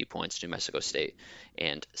combined 60 points to New Mexico State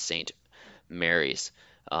and St. Mary's.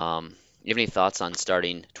 You have any thoughts on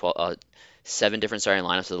starting 7 different starting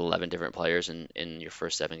lineups with 11 different players in your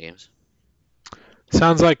first 7 games?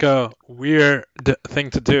 Sounds like a weird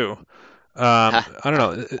thing to do. I don't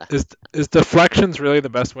know. Is deflections really the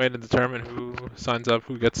best way to determine who signs up,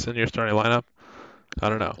 who gets in your starting lineup? I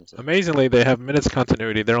don't know. So. Amazingly, they have minutes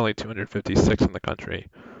continuity. They're only 256 in the country.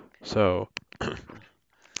 So,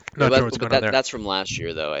 not sure what's going on there. That's from last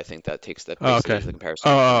year, though. I think that takes the okay. the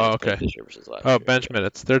comparison. Okay. This year versus last year. Bench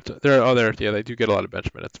minutes. They do get a lot of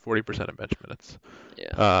bench minutes. 40% of bench minutes.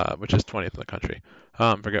 Yeah. Which is 20th in the country.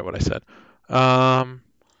 Forget what I said.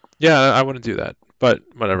 Yeah, I wouldn't do that. But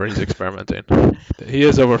whatever, he's experimenting. He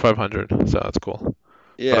is over 500, so that's cool.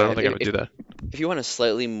 Yeah. But I don't think I would do that. If you want a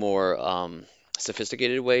slightly more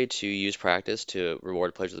sophisticated way to use practice to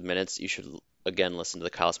reward players with minutes, you should again listen to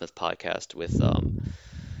the Kyle Smith podcast with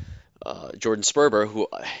Jordan Sperber, who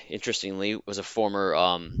interestingly was a former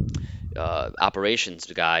operations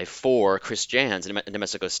guy for Chris Jans in New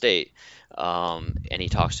Mexico State, and he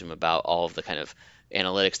talks to him about all of the kind of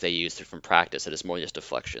analytics they use from practice that is more just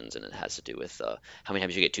deflections, and it has to do with how many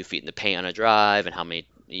times you get 2 feet in the paint on a drive, and how many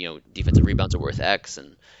defensive rebounds are worth X,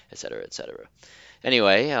 and et cetera, et cetera.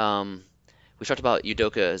 Anyway, we talked about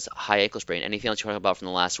Udoka's high ankle sprain. Anything else you want to talk about from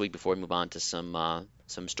the last week before we move on to some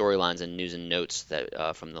storylines and news and notes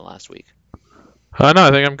that from the last week? No,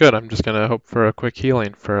 I think I'm good. I'm just gonna hope for a quick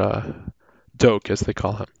healing for Doak, as they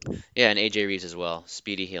call him. Yeah, and AJ Reeves as well.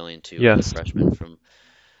 Speedy healing to yes. The freshman from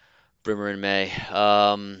Brimmer and May.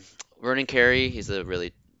 Vernon Carey, he's a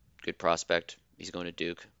really good prospect. He's going to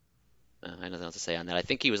Duke. I have nothing else to say on that. I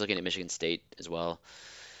think he was looking at Michigan State as well.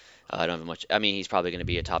 I don't have much. I mean, he's probably going to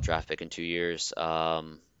be a top draft pick in 2 years.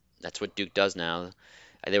 That's what Duke does now.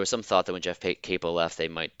 There was some thought that when Jeff Capel left, that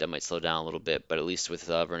might slow down a little bit, but at least with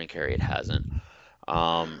Vernon Carey, it hasn't.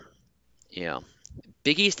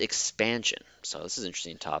 Big East expansion. So this is an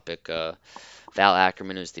interesting topic. Val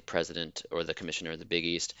Ackerman, who's the president or the commissioner of the Big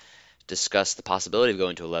East, discussed the possibility of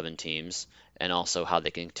going to 11 teams and also how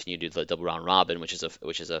they can continue to do the double round robin, which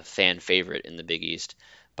is a fan favorite in the Big East,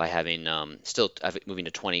 by having still moving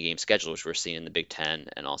to 20-game schedule, which we're seeing in the Big Ten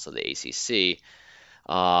and also the ACC.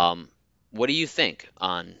 What do you think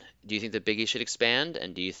do you think the Big East should expand?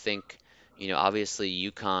 And do you think,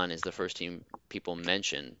 obviously UConn is the first team people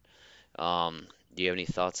mention. Do you have any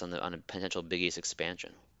thoughts on a potential Big East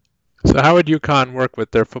expansion? So how would UConn work with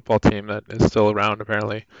their football team that is still around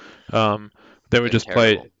apparently? They would just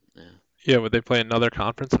terrible. play. Yeah, would they play another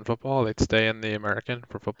conference in football? They'd stay in the American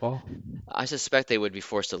for football? I suspect they would be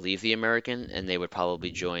forced to leave the American, and they would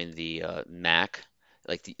probably join the MAC.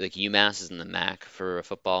 Like UMass is in the MAC for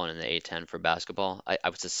football and in the A10 for basketball. I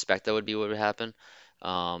would suspect that would be what would happen.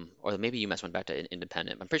 Or maybe UMass went back to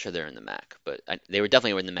independent. I'm pretty sure they're in the MAC, but they were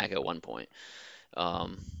definitely in the MAC at one point.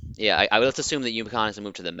 Yeah, I would assume that UConn has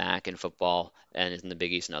moved to the MAC in football and is in the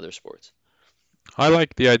Big East in other sports. I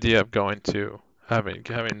like the idea of going to having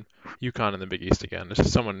UConn in the Big East again. It's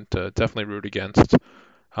just someone to definitely root against.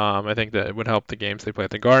 I think that it would help the games they play at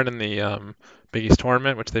the Garden, the Big East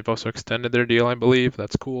tournament, which they've also extended their deal, I believe.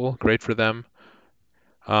 That's cool, great for them.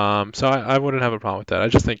 So I wouldn't have a problem with that. I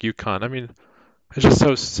just think UConn. I mean, It's just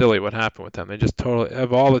so silly what happened with them. They just totally,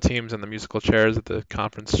 of all the teams in the musical chairs at the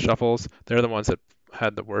conference shuffles, they're the ones that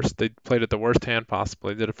had the worst. They played it the worst hand possible.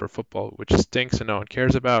 They did it for football, which stinks and no one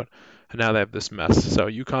cares about. And now they have this mess. So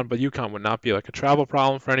UConn would not be like a travel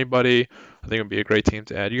problem for anybody. I think it would be a great team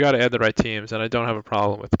to add. You got to add the right teams, and I don't have a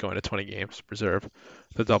problem with going to 20 games to preserve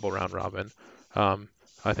the double round robin. Um,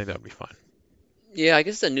 I think that would be fine. Yeah, I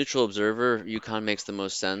guess the neutral observer, UConn makes the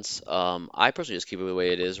most sense. I personally just keep it the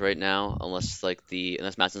way it is right now, unless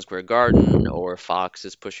Madison Square Garden or Fox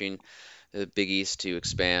is pushing the Big East to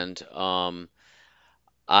expand.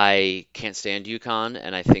 I can't stand UConn,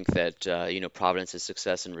 and I think that Providence's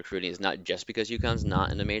success in recruiting is not just because UConn's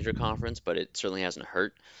not in a major conference, but it certainly hasn't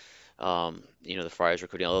hurt. The Friars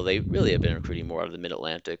recruiting, although they really have been recruiting more out of the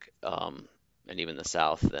Mid-Atlantic and even the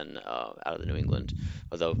South than out of the New England.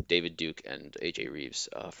 Although David Duke and AJ Reeves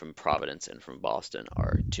from Providence and from Boston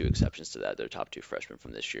are two exceptions to that. They're top two freshmen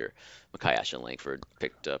from this year. Makai Ashton Langford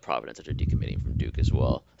picked Providence after decommitting from Duke as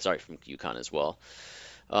well. Sorry, from UConn as well.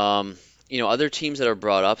 Other teams that are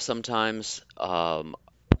brought up sometimes,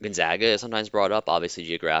 Gonzaga is sometimes brought up. Obviously,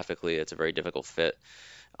 geographically, it's a very difficult fit.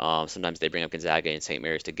 Sometimes they bring up Gonzaga and St.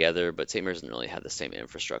 Mary's together, but St. Mary's doesn't really have the same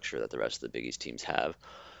infrastructure that the rest of the Big East teams have.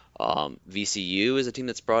 VCU is a team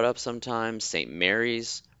that's brought up sometimes. St.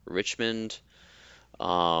 Mary's, Richmond.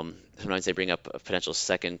 Sometimes they bring up a potential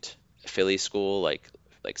second Philly school like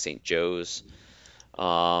St. Joe's.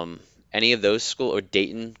 Any of those schools, or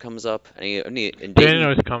Dayton comes up. And Dayton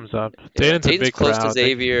always comes up. yeah, Dayton's a Dayton's big close to crowd.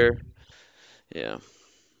 Xavier. Yeah,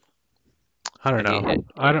 I don't and he, know.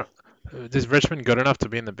 I don't. Is Richmond good enough to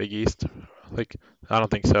be in the Big East? Like, I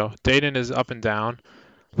don't think so. Dayton is up and down.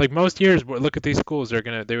 Like most years, look at these schools.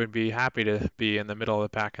 They would be happy to be in the middle of the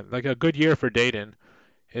pack. Like a good year for Dayton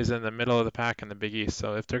is in the middle of the pack in the Big East.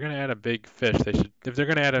 So if they're gonna add a big fish, they should. If they're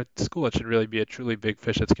gonna add a school, it should really be a truly big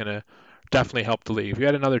fish that's gonna definitely help the league. If you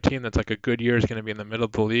had another team that's like a good year is gonna be in the middle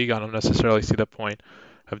of the league, I don't necessarily see the point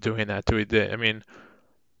of doing that. I mean,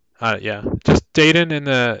 yeah, just Dayton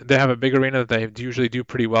they have a big arena that they usually do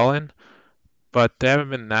pretty well in, but they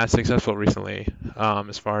haven't been that successful recently,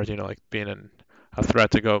 as far as like being a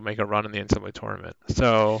threat to go make a run in the NCAA tournament.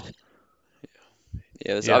 So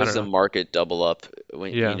yeah, there's yeah, I don't obviously a know. market double up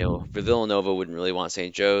when Yeah, Villanova wouldn't really want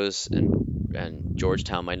St. Joe's, and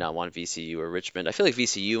Georgetown might not want VCU or Richmond. I feel like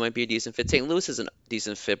VCU might be a decent fit. St. Louis is a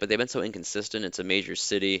decent fit, but they've been so inconsistent. It's a major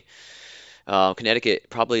city. Connecticut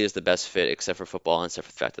probably is the best fit, except for football and except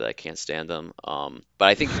for the fact that I can't stand them. But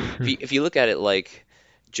I think if you look at it like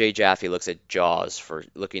Jay Jaffe looks at Jaws for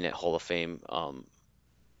looking at Hall of Fame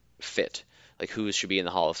fit, like who should be in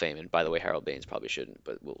the Hall of Fame. And by the way, Harold Baines probably shouldn't,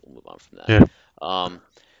 but we'll move on from that. yeah, Um,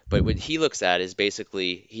 but what he looks at is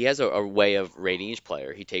basically he has a way of rating each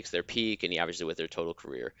player. He takes their peak and he averages it with their total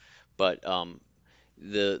career. But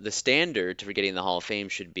the standard for getting in the Hall of Fame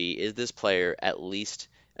should be, is this player at least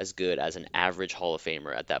as good as an average Hall of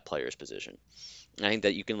Famer at that player's position? And I think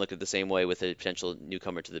that you can look at it the same way with a potential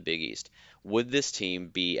newcomer to the Big East. Would this team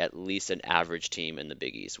be at least an average team in the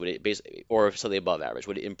Big East? Would it basically, or something above average?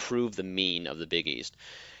 Would it improve the mean of the Big East?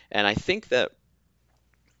 And I think that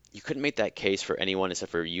you couldn't make that case for anyone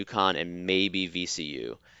except for UConn and maybe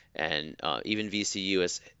VCU. And even VCU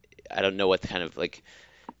is, I don't know what kind of like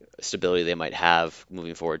stability they might have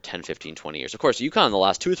moving forward 10, 15, 20 years. Of course, UConn in the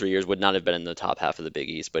last 2 or 3 years would not have been in the top half of the Big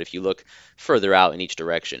East, but if you look further out in each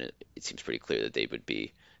direction, it seems pretty clear that they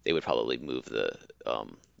would probably move the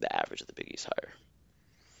average of the Big East higher.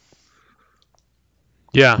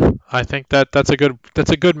 yeah. I think that's a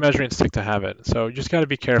good measuring stick to have it. So you just got to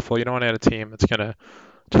be careful. You don't want to add a team that's gonna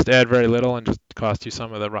just add very little and just cost you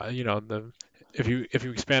some of the if you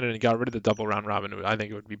expanded and got rid of the double round robin, I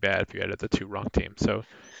think it would be bad if you added the two wrong teams. So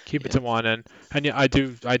keep it Yeah. to one. And yeah, I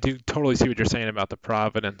do totally see what you're saying about the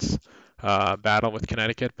Providence battle with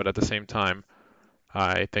Connecticut, but at the same time,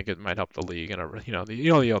 I think it might help the league. And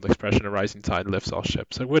the old expression, a rising tide lifts all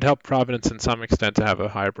ships. It would help Providence in some extent to have a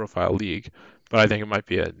higher profile league, but I think it might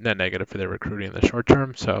be a net negative for their recruiting in the short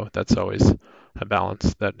term. So that's always a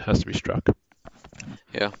balance that has to be struck.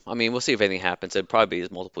 Yeah, I mean, we'll see if anything happens. It probably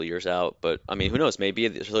is multiple years out, but I mean, who knows? Maybe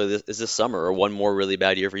is this summer or one more really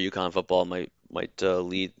bad year for UConn football might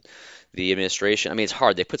lead the administration. I mean, it's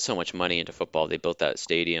hard. They put so much money into football. They built that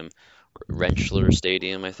stadium, Rentschler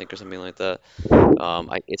Stadium, I think, or something like that.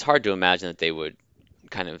 It's hard to imagine that they would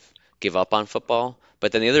kind of give up on football.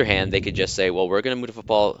 But then on the other hand, they could just say, well, we're going to move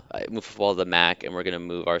football to the MAC, and we're going to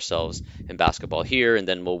move ourselves in basketball here, and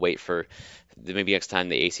then we'll wait for maybe next time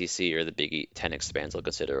the ACC or the Ten expands, they'll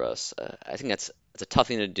consider us. I think that's a tough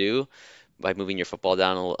thing to do by moving your football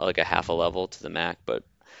down like a half a level to the MAC. But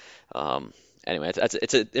anyway,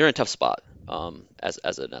 they're in a tough spot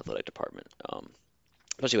as an athletic department.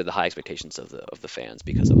 especially with the high expectations of the fans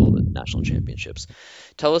because of all the national championships.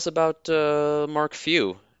 Tell us about Mark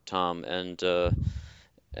Few, Tom,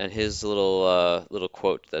 and his little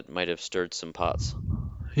quote that might have stirred some pots.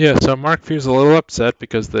 Yeah, so Mark Few's a little upset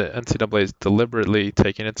because the NCAA is deliberately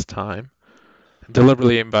taking its time.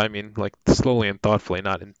 Deliberately, I mean like slowly and thoughtfully,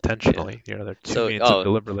 not Yeah. intentionally. They're two So, means of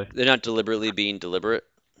deliberately. they're not deliberately being deliberate.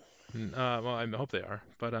 Well, I hope they are.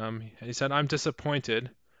 But he said, "I'm disappointed."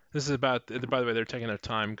 This is about, by the way, they're taking their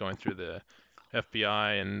time going through the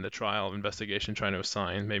FBI and the trial of investigation, trying to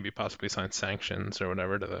assign, maybe possibly assign sanctions or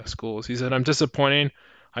whatever to the schools. He said, "I'm disappointed.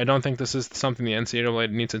 I don't think this is something the NCAA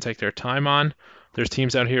needs to take their time on. There's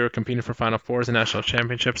teams out here who are competing for Final Fours and national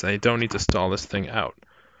championships, and they don't need to stall this thing out.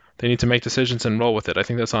 They need to make decisions and roll with it." I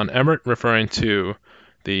think that's on Emmert, referring to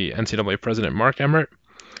the NCAA president, Mark Emmert.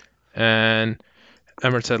 And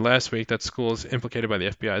Emmert said last week that schools implicated by the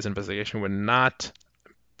FBI's investigation would not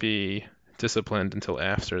be disciplined until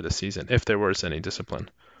after the season, if there was any discipline.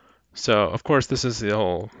 So, of course, it's a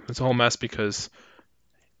whole mess because,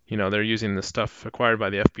 they're using the stuff acquired by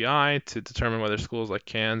the FBI to determine whether schools like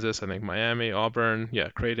Kansas, I think Miami, Auburn,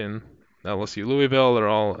 Creighton, LSU, Louisville are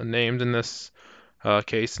all named in this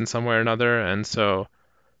case in some way or another. And so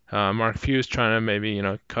Mark Few's trying to maybe,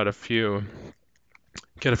 get a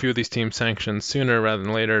few of these teams sanctioned sooner rather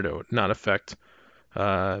than later to not affect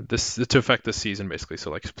to affect this season, basically.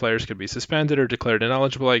 So like players could be suspended or declared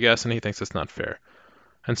ineligible, I guess, and he thinks it's not fair.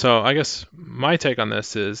 And so I guess my take on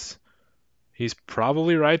this is he's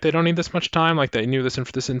probably right. They don't need this much time. Like they knew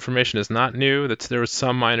this information is not new. That there was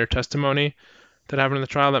some minor testimony that happened in the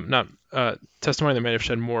trial that not testimony that may have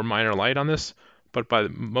shed more minor light on this. But by the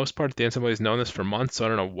most part, the NCAA has known this for months. So I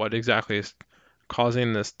don't know what exactly is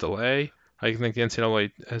causing this delay. I think the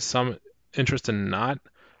NCAA has some interest in not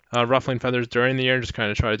ruffling feathers during the year and just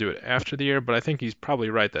kind of try to do it after the year. But I think he's probably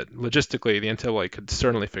right that logistically the NCAA could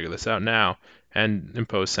certainly figure this out now and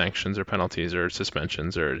impose sanctions or penalties or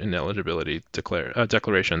suspensions or ineligibility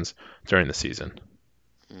declarations during the season.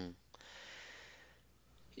 Mm.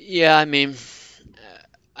 Yeah, I mean,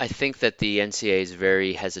 I think that the NCAA is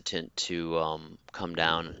very hesitant to come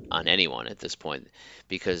down on anyone at this point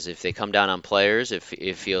because if they come down on players, if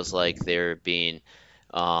it feels like they're being,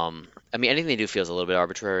 I mean, anything they do feels a little bit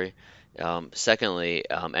arbitrary. Secondly,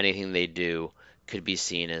 anything they do could be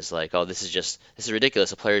seen as like, oh, this is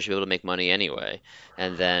ridiculous. A player should be able to make money anyway.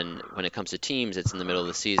 And then when it comes to teams, it's in the middle of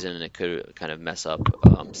the season and it could kind of mess up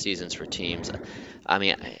seasons for teams. I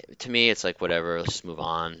mean, to me, it's like whatever. Let's just move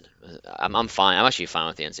on. I'm fine. I'm actually fine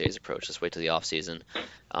with the NCAA's approach. Let's wait till the off season.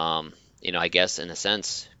 I guess in a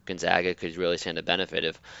sense, Gonzaga could really stand to benefit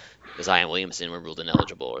if Zion Williamson were ruled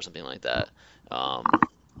ineligible or something like that.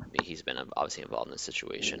 He's been obviously involved in this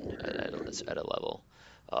situation at a level.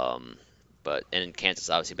 And Kansas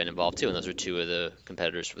obviously been involved too, and those are two of the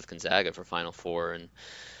competitors with Gonzaga for Final Four and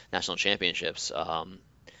national championships.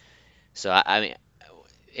 So I mean,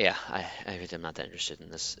 yeah, I'm not that interested in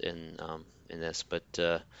this,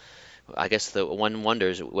 but I guess the one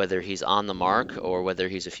wonders whether he's on the mark or whether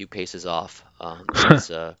he's a few paces off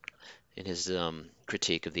in his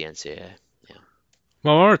critique of the NCAA. Yeah.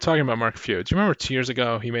 Well, while we're talking about Mark Few, do you remember 2 years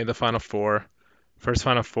ago he made the Final Four? First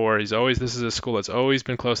Final Four. This is a school that's always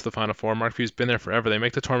been close to the Final Four. Mark Few's been there forever. They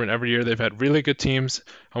make the tournament every year. They've had really good teams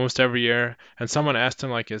almost every year. And someone asked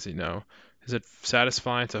him, like, is it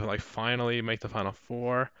satisfying to like finally make the Final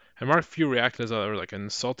Four? And Mark Few reacted as though it was like an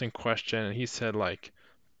insulting question, and he said like,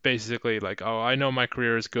 basically like, oh, I know my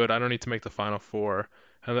career is good. I don't need to make the Final Four.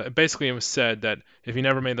 And basically it was said that if he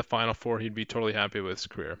never made the Final Four, he'd be totally happy with his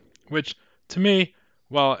career. Which to me,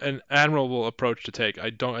 well, an admirable approach to take. I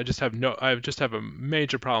just have a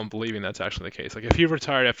major problem believing that's actually the case. Like if he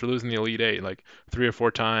retired after losing the Elite Eight like 3 or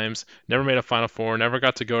 4 times, never made a Final Four, never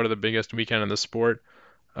got to go to the biggest weekend in the sport,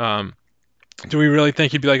 do we really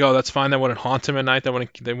think he'd be like, oh, that's fine, that wouldn't haunt him at night,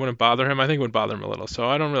 they wouldn't bother him? I think it would bother him a little. So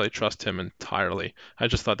I don't really trust him entirely. I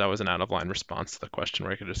just thought that was an out of line response to the question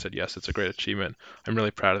where I could have said, yes, it's a great achievement. I'm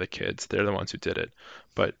really proud of the kids. They're the ones who did it.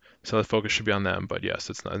 But so the focus should be on them. But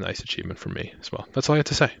yes, it's a nice achievement for me as well. That's all I have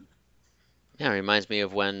to say. Yeah, it reminds me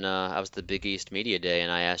of when I was at the Big East Media Day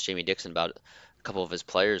and I asked Jamie Dixon about a couple of his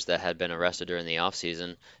players that had been arrested during the off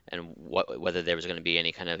season and whether there was going to be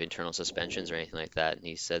any kind of internal suspensions or anything like that. And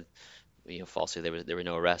he said, falsely there were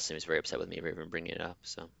no arrests. And he was very upset with me for even bringing it up.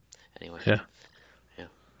 So anyway. Yeah. Yeah.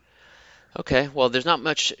 Okay. Well, there's not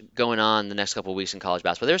much going on the next couple of weeks in college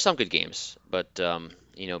basketball. There are some good games, but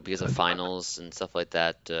because of finals and stuff like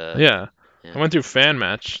that. Yeah. Yeah. I went through Fan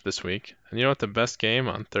Match this week, and you know what the best game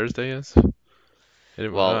on Thursday is?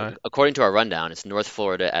 Well, according to our rundown, it's North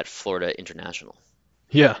Florida at Florida International.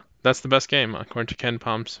 Yeah, that's the best game according to Ken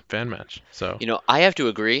Palm's fan match. So I have to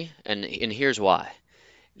agree, and here's why.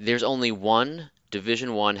 There's only one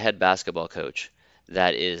Division One head basketball coach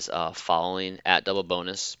that is following at Double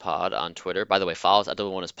Bonus Pod on Twitter. By the way, follow us at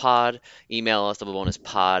Double Bonus Pod. Email us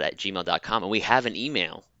doublebonuspod@gmail.com, and we have an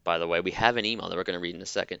email. By the way, we have an email that we're going to read in a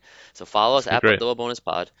second. So follow us it's at great. Double Bonus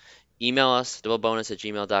Pod. Email us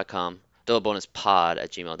doublebonus@gmail.com,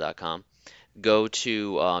 doublebonuspod@gmail.com. Go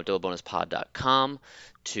to doublebonuspod.com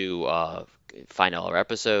to find all our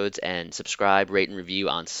episodes and subscribe, rate, and review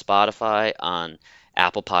on Spotify, on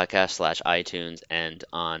Apple Podcasts / iTunes, and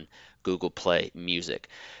on Google Play Music.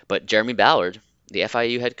 But Jeremy Ballard, the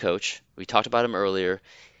FIU head coach, we talked about him earlier,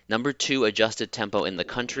 number 2 adjusted tempo in the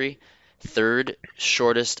country, 3rd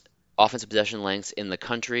shortest offensive possession lengths in the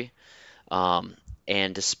country.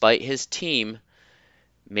 And despite his team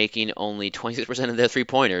making only 26% of their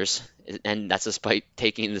three-pointers, and that's despite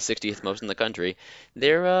taking the 60th most in the country,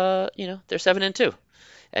 they're 7-2.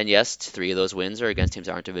 And yes, 3 of those wins are against teams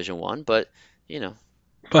that aren't Division One, but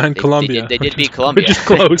Behind Columbia. They did beat Columbia. Which is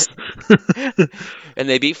close. And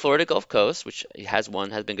they beat Florida Gulf Coast, which has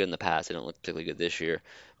been good in the past. They don't look particularly good this year,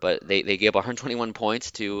 but they gave up 121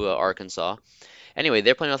 points to Arkansas. Anyway,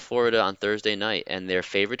 they're playing with Florida on Thursday night, and they're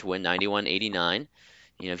favored to win 91-89.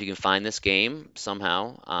 If you can find this game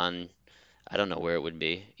somehow on, I don't know where it would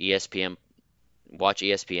be, ESPN, watch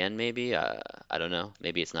ESPN maybe. I don't know.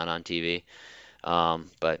 Maybe it's not on TV.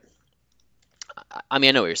 But I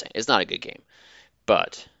know what you're saying. It's not a good game,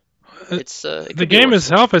 but it's the game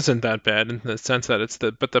itself isn't that bad in the sense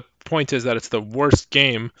that but the point is that it's the worst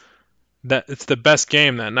game. That it's the best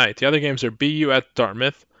game that night. The other games are BU at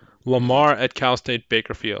Dartmouth, Lamar at Cal State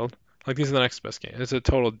Bakerfield. Like these are the next best games. It's a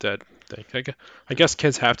total dead thing. I guess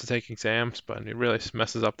kids have to take exams, but it really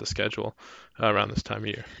messes up the schedule around this time of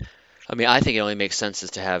year. I think it only makes sense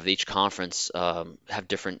is to have each conference have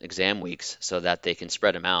different exam weeks so that they can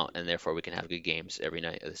spread them out, and therefore we can have good games every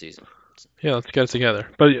night of the season. Yeah, let's get it together.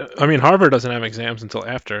 But Harvard doesn't have exams until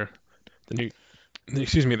after the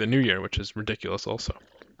new year, which is ridiculous also.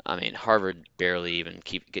 Harvard barely even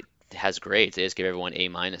has grades. They just give everyone A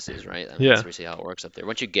minuses, right? Yeah. That's basically how it works up there.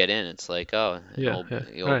 Once you get in, it's like, the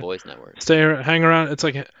old boys network. Hang around. It's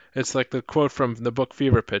like the quote from the book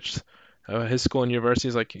Fever Pitch. His school and university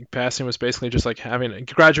is like passing was basically just like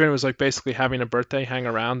graduating was like basically having a birthday, hang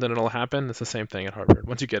around and it'll happen. It's the same thing at Harvard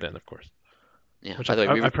once you get in, of course. Yeah. By the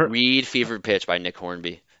way, read Fever Pitch by Nick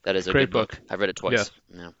Hornby. That is a great good book. I've read it twice.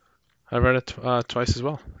 Yeah. I read it twice as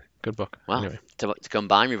well. Good book. Wow. Anyway. To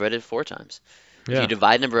combine, we read it 4 times. Yeah. If you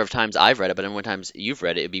divide the number of times I've read it by the number of times you've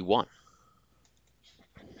read it, it'd be 1.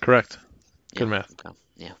 Correct. Good math. Okay.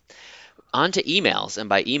 Yeah. On to emails, and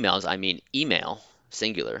by emails I mean email,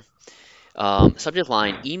 singular. Subject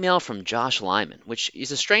line, email from Josh Lyman, which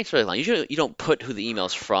is a strange subject line. Usually you don't put who the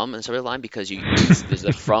email's from in the subject line because there's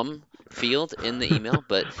a from field in the email,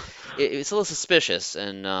 but it's a little suspicious,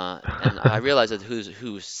 and I realize that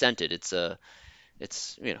who sent it.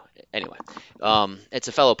 Anyway, it's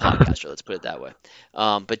a fellow podcaster, let's put it that way.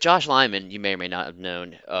 But Josh Lyman, you may or may not have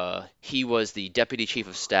known, he was the deputy chief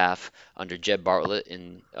of staff under Jeb Bartlett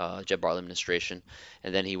in Jeb Bartlett administration,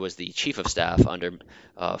 and then he was the chief of staff under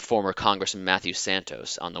former Congressman Matthew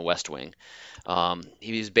Santos on the West Wing.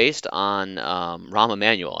 He was based on Rahm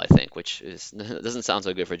Emanuel, I think, which doesn't sound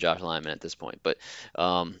so good for Josh Lyman at this point. But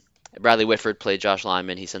Bradley Whitford played Josh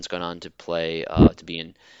Lyman. He's since gone on to play to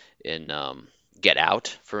be in Get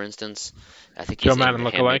Out, for instance. I think he's Joe Madden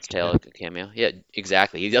look alike. Cameo. Yeah,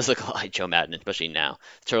 exactly. He does look like Joe Madden, especially now.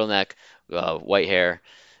 Turtleneck, white hair.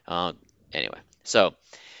 Anyway, so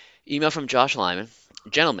email from Josh Lyman.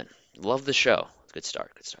 Gentlemen, love the show. Good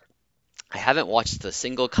start. I haven't watched a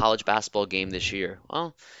single college basketball game this year.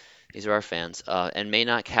 Well, these are our fans, and may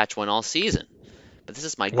not catch one all season. But this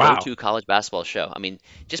is my go-to college basketball show.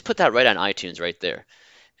 Just put that right on iTunes right there.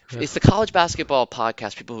 It's the college basketball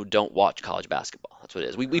podcast, people who don't watch college basketball. That's what it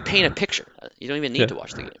is. We paint a picture. You don't even need to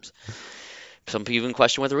watch the games. Some people even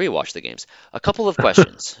question whether we watch the games. A couple of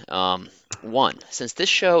questions. One, since this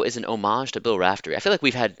show is an homage to Bill Raftery, I feel like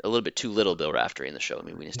we've had a little bit too little Bill Raftery in the show.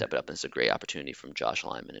 We need to step it up, and it's a great opportunity from Josh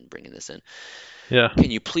Lyman in bringing this in. Yeah.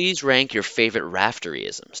 Can you please rank your favorite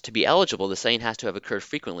Rafteryisms? To be eligible, the saying has to have occurred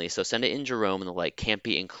frequently, so send it in Jerome and the like can't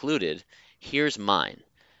be included. Here's mine.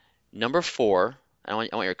 Number 4, I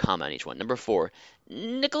want your comment on each one. Number 4,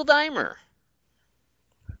 nickel dimer.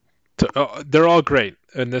 They're all great,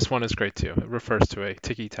 and this one is great too. It refers to a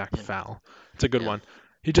ticky-tack foul. It's a good one.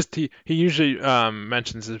 He usually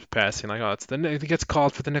mentions his passing like, it gets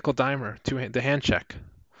called for the nickel dimer, the hand check.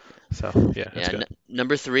 So yeah, that's good.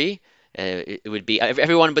 Number 3, it would be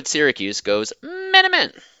everyone but Syracuse goes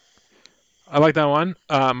Menemen. I like that one.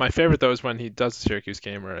 My favorite though is when he does a Syracuse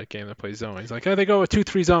game or a game that plays zone. He's like, "Oh, they go a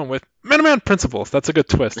 2-3 zone with man-to-man principles." That's a good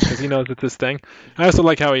twist because he knows it's his thing. I also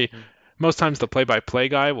like how most times the play-by-play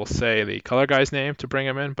guy will say the color guy's name to bring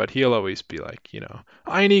him in, but he'll always be like,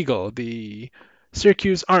 Iron Eagle, the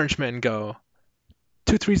Syracuse Orangemen go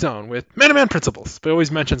 2-3 zone with man-to-man principles. But he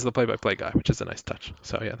always mentions the play-by-play guy, which is a nice touch.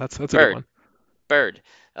 So yeah, that's a good one. Bird.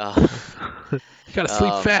 Uh, You gotta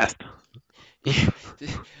sleep um, fast.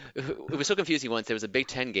 it was so confusing once. There was a Big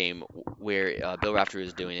Ten game where Bill Raftery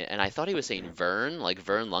was doing it, and I thought he was saying Vern, like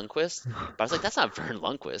Vern Lundquist, but I was like, that's not Vern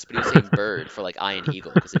Lundquist, but he was saying bird for like Iron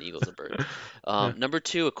Eagle because an eagle's a bird. Yeah. Number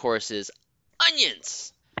two, of course, is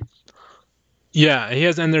onions. Yeah, he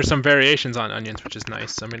has, and there's some variations on onions, which is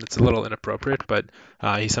nice. I mean, it's a little inappropriate, but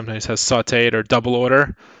he sometimes has sautéed or double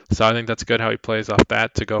order. So I think that's good how he plays off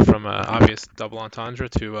that to go from obvious double entendre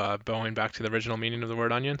to going back to the original meaning of the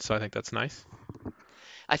word onion. So I think that's nice.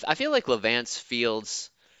 I feel like Levance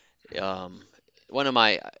Fields, one of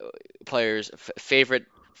my players, favorite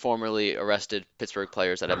formerly arrested Pittsburgh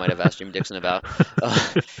players that I might have asked Jim Dixon about.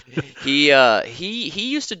 Uh, he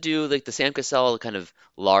used to do like the Sam Cassell kind of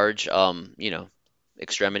large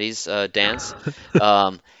extremities dance.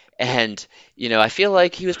 Um, and I feel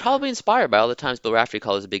like he was probably inspired by all the times Bill Raftery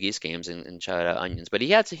called his Big East games and shouted out onions. But he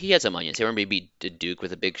had some onions. I remember he beat Duke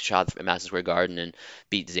with a big shot at Madison Square Garden and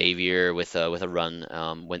beat Xavier with a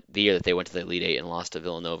run when the year that they went to the Elite Eight and lost to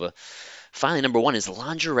Villanova. Finally, number one is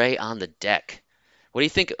lingerie on the deck. What do you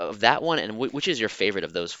think of that one, and which is your favorite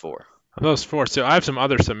of those four? Those four. So I have some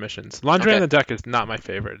other submissions. Laundry on Okay. the Deck is not my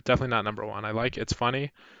favorite. Definitely not number one. I like it. It's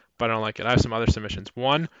funny, but I don't like it. I have some other submissions.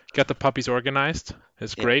 One, get the puppies organized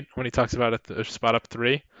is Yeah. great when he talks about it, the spot up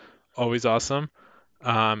three. Always awesome.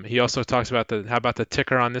 He also talks about how about the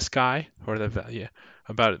ticker on this guy or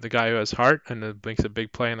about the guy who has heart and makes a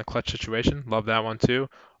big play in the clutch situation. Love that one too.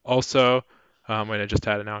 Also, wait, I just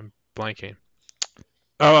had it now. I'm blanking.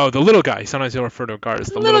 Oh, the little guy. Sometimes he'll refer to a guard as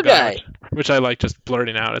the little Little guy, guy. which I like just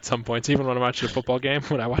blurting out at some points. Even when I'm watching a football game,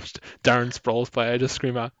 when I watched Darren Sproles play, I just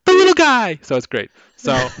scream out, the little guy! So it's great.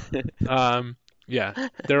 So, yeah,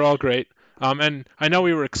 they're all great. And I know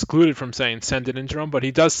we were excluded from saying send it in, Jerome, but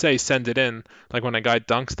he does say send it in. Like when a guy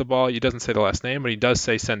dunks the ball, he doesn't say the last name, but he does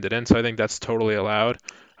say send it in. So I think that's totally allowed.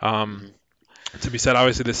 Um, Mhm. to be said,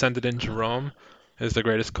 obviously the send it in Jerome is the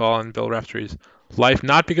greatest call in Bill Raftery's life,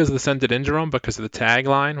 not because of the send it in Jerome, but because of the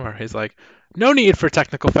tagline where he's like, no need for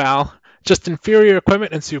technical foul, just inferior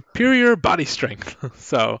equipment and superior body strength.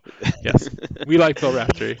 So, yes, we like Bill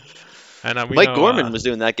Raftery. And we Mike know, Gorman was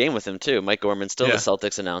doing that game with him too. Mike Gorman, still the yeah,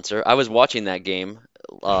 Celtics announcer. I was watching that game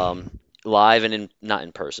live and not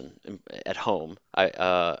in person, at home.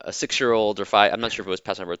 A 6-year-old or five. I'm not sure if it was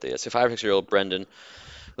past my birthday. So 5 or 6-year-old Brendan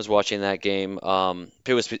was watching that game.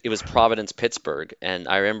 It was Providence Pittsburgh, and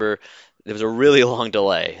I remember there was a really long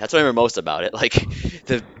delay. That's what I remember most about it. Like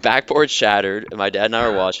the backboard shattered, and my dad and I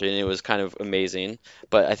were watching, and it was kind of amazing.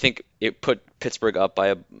 But I think it put Pittsburgh up by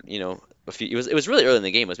a few. It was really early in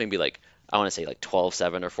the game. It was maybe like I want to say like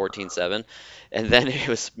 12-7 or 14-7, and then it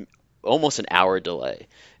was almost an hour delay.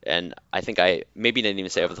 And I think I maybe didn't even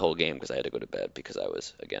stay up for the whole game because I had to go to bed because I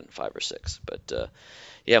was again 5 or 6. But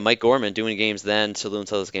yeah, Mike Gorman doing games then, Saloon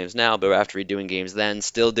Celtics games now, but after doing games then,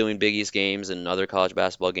 still doing Big East games and other college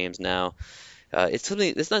basketball games now. It's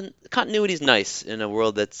something. It's not continuity is nice in a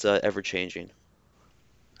world that's ever changing.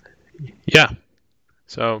 yeah.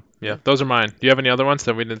 So, yeah, those are mine. Do you have any other ones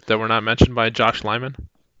that were not mentioned by Josh Lyman?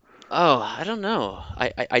 Oh, I don't know.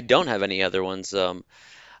 I don't have any other ones.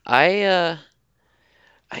 I uh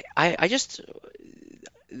I just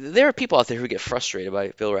there are people out there who get frustrated by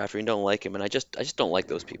Bill Raftery and don't like him, and I just don't like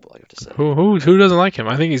those people. I have to say. Who doesn't like him?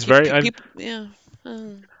 I think he's very. People, yeah. I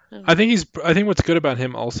don't I know. think he's. I think what's good about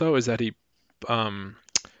him also is that um,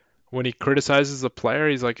 when he criticizes a player,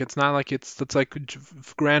 he's like, it's not like it's like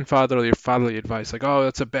grandfatherly or fatherly advice. Like, oh,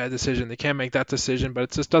 that's a bad decision. They can't make that decision, but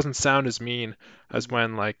it just doesn't sound as mean as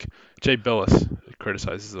when like Jay Billis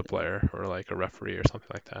criticizes a player or like a referee or something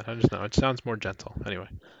like that. I just know it sounds more gentle. Anyway.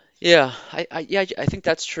 Yeah, I think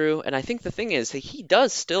that's true, and I think the thing is he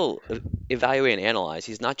does still evaluate and analyze.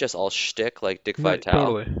 He's not just all shtick like Dick Right. Vitale.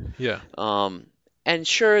 Totally. Yeah. Um, and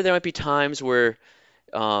sure, there might be times where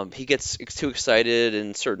he gets too excited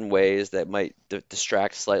in certain ways that might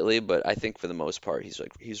distract slightly, but I think for the most part,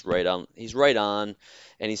 he's right on,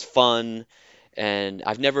 and he's fun. And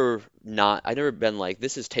I've never been like,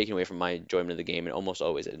 this is taking away from my enjoyment of the game, and almost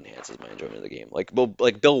always it enhances my enjoyment of the game. Like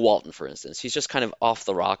Bill Walton, for instance, he's just kind of off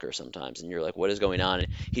the rocker sometimes, and you're like, what is going on? And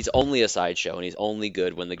he's only a sideshow, and he's only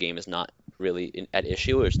good when the game is not really at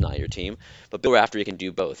issue or it's not your team. But Bill Raftery can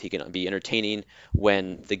do both. He can be entertaining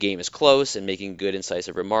when the game is close and making good,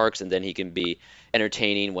 incisive remarks, and then he can be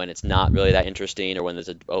entertaining when it's not really that interesting or when there's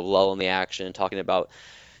a lull in the action, talking about,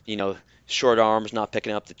 short arms not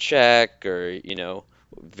picking up the check or,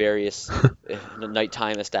 various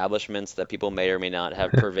nighttime establishments that people may or may not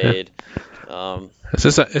have purveyed. Is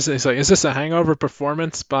this a hangover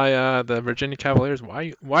performance by the Virginia Cavaliers?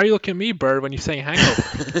 Why are you looking at me, Bird, when you say hangover?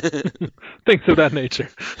 Things of that nature.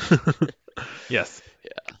 Yes.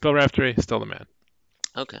 Yeah. Bill Raftery, still the man.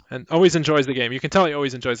 Okay. And always enjoys the game. You can tell he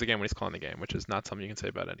always enjoys the game when he's calling the game, which is not something you can say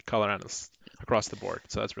about any color analyst across the board.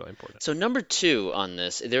 So that's really important. So number 2 on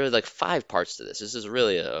this, there are like 5 parts to this. This is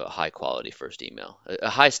really a high quality first email, a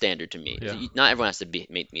high standard to meet. Yeah. Not everyone has to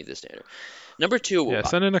meet this standard. Number 2. Yeah,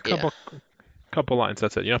 send in a couple lines.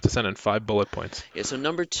 That's it. You don't have to send in 5 bullet points. Yeah. So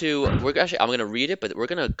number 2, I'm going to read it, but we're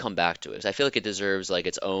going to come back to it because I feel like it deserves like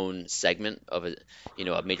its own segment of a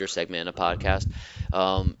major segment in a podcast.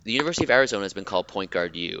 The University of Arizona has been called Point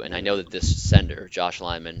Guard U, and I know that this sender, Josh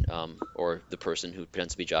Lyman, or the person who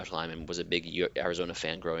pretends to be Josh Lyman, was a big Arizona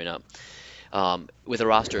fan growing up. With a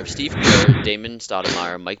roster of Steve Kerr, Damon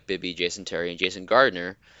Stoudemire, Mike Bibby, Jason Terry, and Jason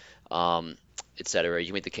Gardner, etc.,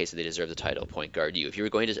 you make the case that they deserve the title Point Guard U. If you were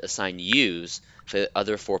going to assign U's for the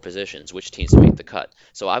other 4 positions, which teams make the cut?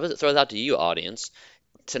 So I would throw that out to you, audience.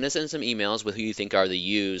 Send us in some emails with who you think are the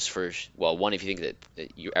U's for, well, one, if you think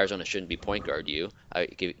that Arizona shouldn't be Point Guard U,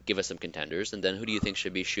 give us some contenders. And then who do you think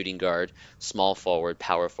should be shooting guard, small forward,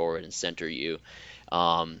 power forward, and center U?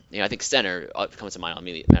 I think center comes to mind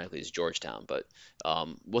automatically is Georgetown, but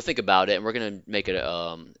we'll think about it, and we're going to make it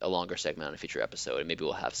a longer segment on a future episode, and maybe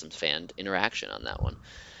we'll have some fan interaction on that one.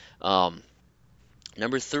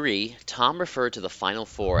 Number 3, Tom referred to the Final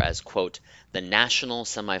Four as, quote, the national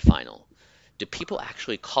semifinal. Do people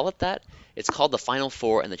actually call it that? It's called the Final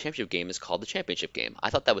Four, and the championship game is called the championship game.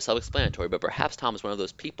 I thought that was self-explanatory, but perhaps Tom is one of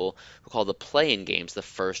those people who call the play-in games the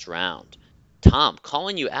first round. Tom,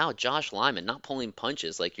 calling you out, Josh Lyman, not pulling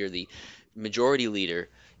punches like you're the majority leader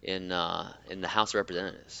in the House of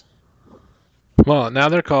Representatives. Well, now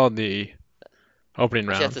they're called the opening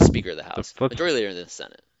round. That's the Speaker of the House. Majority leader in the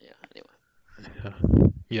Senate. Yeah,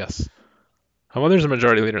 anyway. Yes. Well, there's a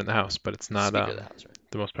majority leader in the House, but it's not Speaker of the House, right?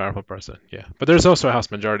 The most powerful person. Yeah. But there's also a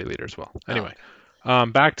House majority leader as well. Anyway,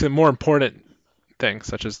 back to more important things,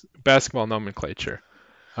 such as basketball nomenclature.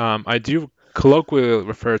 I do colloquially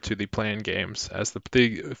refer to the play-in games as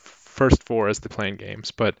the first 4 as the play-in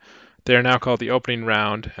games, but they are now called the opening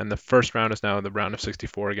round, and the first round is now the round of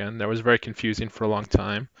 64 again. That was very confusing for a long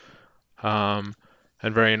time, and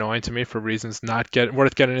very annoying to me for reasons not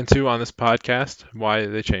worth getting into on this podcast, why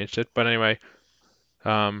they changed it. But anyway,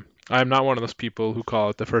 I'm not one of those people who call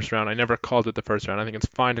it the first round. I never called it the first round. I think it's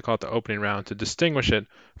fine to call it the opening round to distinguish it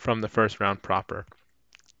from the first round proper.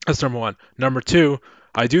 That's number 1. Number 2,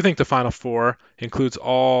 I do think the Final Four includes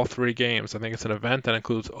all 3 games. I think it's an event that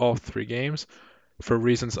includes all 3 games. For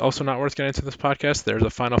reasons also not worth getting into this podcast, there's a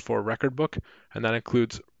Final Four record book, and that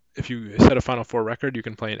includes, if you set a Final Four record, you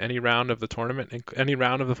can play in any round of the tournament, any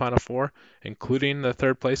round of the Final Four, including the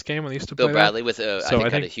third place game when they used to play Bill Bradley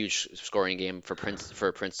that. had a huge scoring game for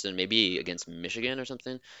Princeton, maybe against Michigan or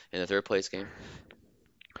something in the third place game.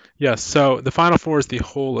 Yes, so the Final Four is the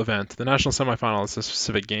whole event. The national semifinal is a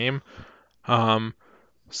specific game.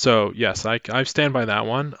 So yes, I stand by that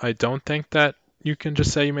one. I don't think that you can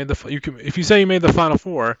just say if you say you made the Final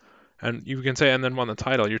Four, and you can say and then won the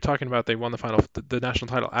title, you're talking about they won the national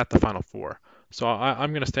title at the Final Four. So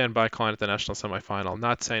I'm going to stand by calling it the national semifinal,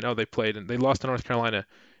 not saying they played and they lost to North Carolina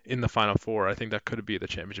in the Final Four. I think that could be the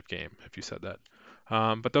championship game if you said that.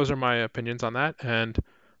 But those are my opinions on that, and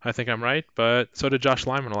I think I'm right. But so did Josh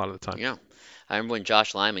Lyman a lot of the time. Yeah. I remember when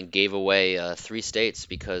Josh Lyman gave away 3 states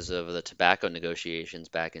because of the tobacco negotiations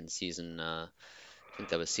back in I think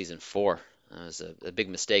that was season 4. It was a big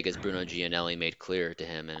mistake, as Bruno Gianelli made clear to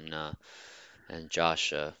him, and Josh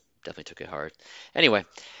definitely took it hard. Anyway,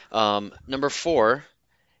 number 4,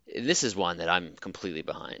 this is one that I'm completely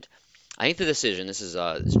behind. I think the decision, this is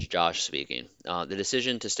Josh speaking, the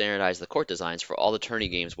decision to standardize the court designs for all the tourney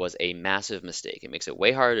games was a massive mistake. It makes it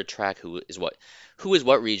way harder to track who is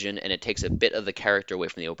what region, and it takes a bit of the character away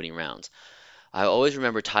from the opening rounds. I always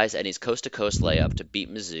remember Tyus Edney's coast-to-coast layup to beat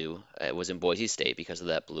Mizzou. It was in Boise State because of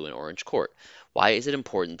that blue and orange court. Why is it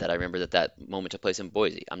important that I remember that moment took place in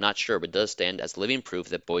Boise? I'm not sure, but it does stand as living proof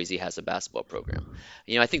that Boise has a basketball program.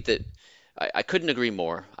 I think that I couldn't agree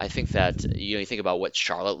more. I think that you think about what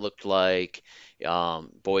Charlotte looked like.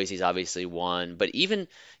 Boise's obviously one, but even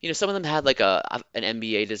some of them had like an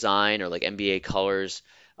NBA design or like NBA colors.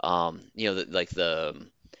 Like the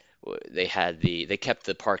They kept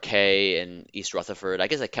the parquet in East Rutherford. I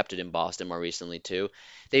guess they kept it in Boston more recently too.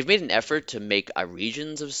 They've made an effort to make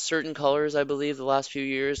regions of certain colors, I believe, the last few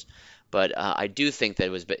years, but I do think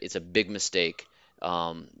that it's a big mistake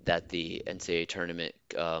that the NCAA tournament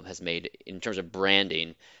has made in terms of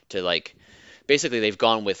branding to like basically they've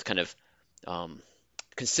gone with kind of um,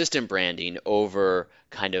 consistent branding over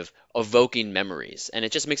kind of evoking memories, and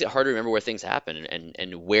it just makes it harder to remember where things happen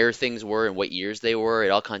and where things were and what years they were. It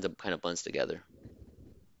all kind of blends together.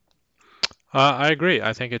 I agree.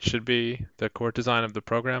 I think it should be the core design of the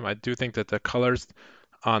program. I do think that the colors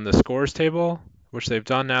on the scores table, which they've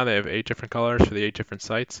done now, they have 8 different colors for the 8 different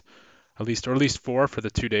sites, or at least 4 for the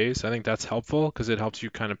 2 days. I think that's helpful because it helps you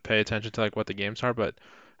kind of pay attention to like what the games are,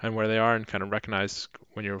 and where they are, and kind of recognize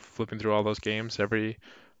when you're flipping through all those games every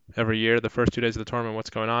year, the first 2 days of the tournament, what's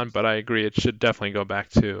going on. But I agree, it should definitely go back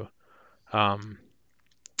to. Um,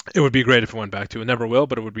 it would be great if it went back to. It never will,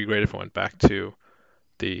 but it would be great if it went back to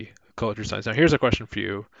the culture science. Now, here's a question for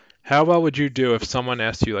you. How well would you do if someone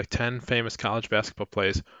asked you like 10 famous college basketball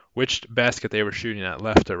plays, which basket they were shooting at,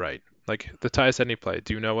 left or right? Like the Tyus play.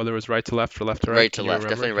 Do you know whether it was right to left or left to right? Right to Can you left,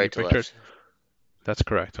 remember? definitely Can you right to picture it? left. That's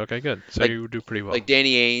correct. Okay, good. So Like you do pretty well. like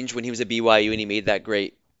Danny Ainge when he was at BYU and he made that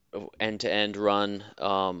great end-to-end run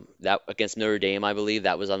that against Notre Dame, I believe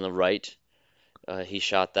that was on the right. He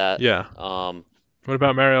shot that. Yeah. What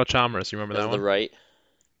about Mario Chalmers? You remember That was that the one? right.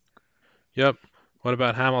 Yep. What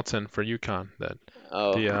about Hamilton for UConn?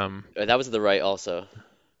 Oh, The that was the right also.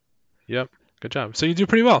 Yep. Good job. So you do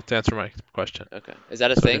pretty well to answer my question. Okay. Is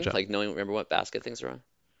that a So good thing? job. Like knowing remember what basket things are on?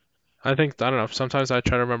 I don't know. Sometimes I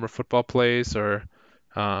try to remember football plays or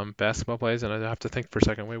basketball plays, and I have to think for a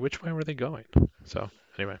second. Wait, which way were they going? So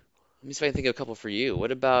anyway, Let me see if I can think of a couple for you.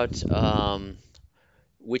 What about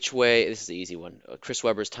which way? This is the easy one. Chris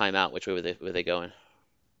Webber's timeout. Which way were they going?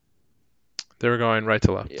 they were going right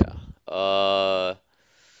to left. Yeah.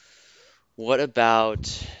 What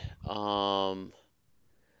about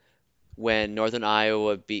when Northern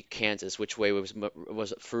Iowa beat Kansas? Which way was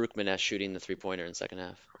Farouk Manesh shooting the three-pointer in the second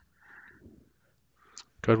half?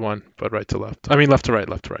 Good one, but right to left. I mean left to right,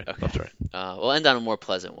 left to right, Okay. left to right. We'll end on a more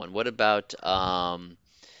pleasant one. What about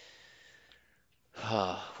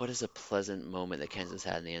what is a pleasant moment that Kansas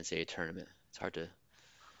had in the NCAA tournament? It's hard to.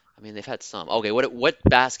 I mean, they've had some. Okay, what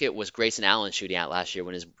basket was Grayson Allen shooting at last year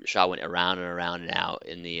when his shot went around and around and out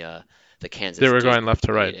in the Kansas They were Duke going left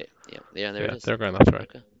to right. Elite Eight? Yeah, there it Yeah, is. they were going left to right.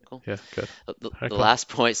 Okay, cool. Yeah, good. The, All right, the cool. last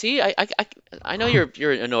point. See, I know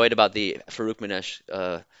you're annoyed about the Farouk Manesh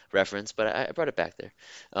reference, but I brought it back there.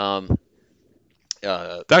 Um,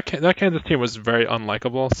 That Kansas team was very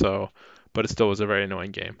unlikable, but it still was a very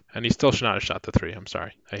annoying game, and he still should not have shot the three. I'm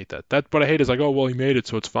sorry, I hate that. What I hate is like, oh well, he made it,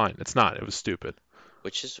 so it's fine. It's not. It was stupid.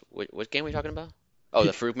 what game are we talking about? Oh,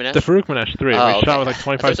 the Farouk Manesh? The Farouk Manesh three, Oh, where he okay. shot with like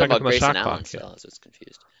I thought you 25 were talking seconds about on the Grayson shot Allen clock. still. Yeah. I was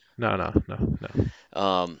confused. No.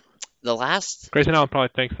 Um, the last. Grayson Allen probably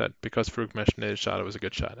thinks that because Farouk Manesh made a shot, it was a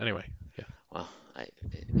good shot. Anyway, yeah. Well,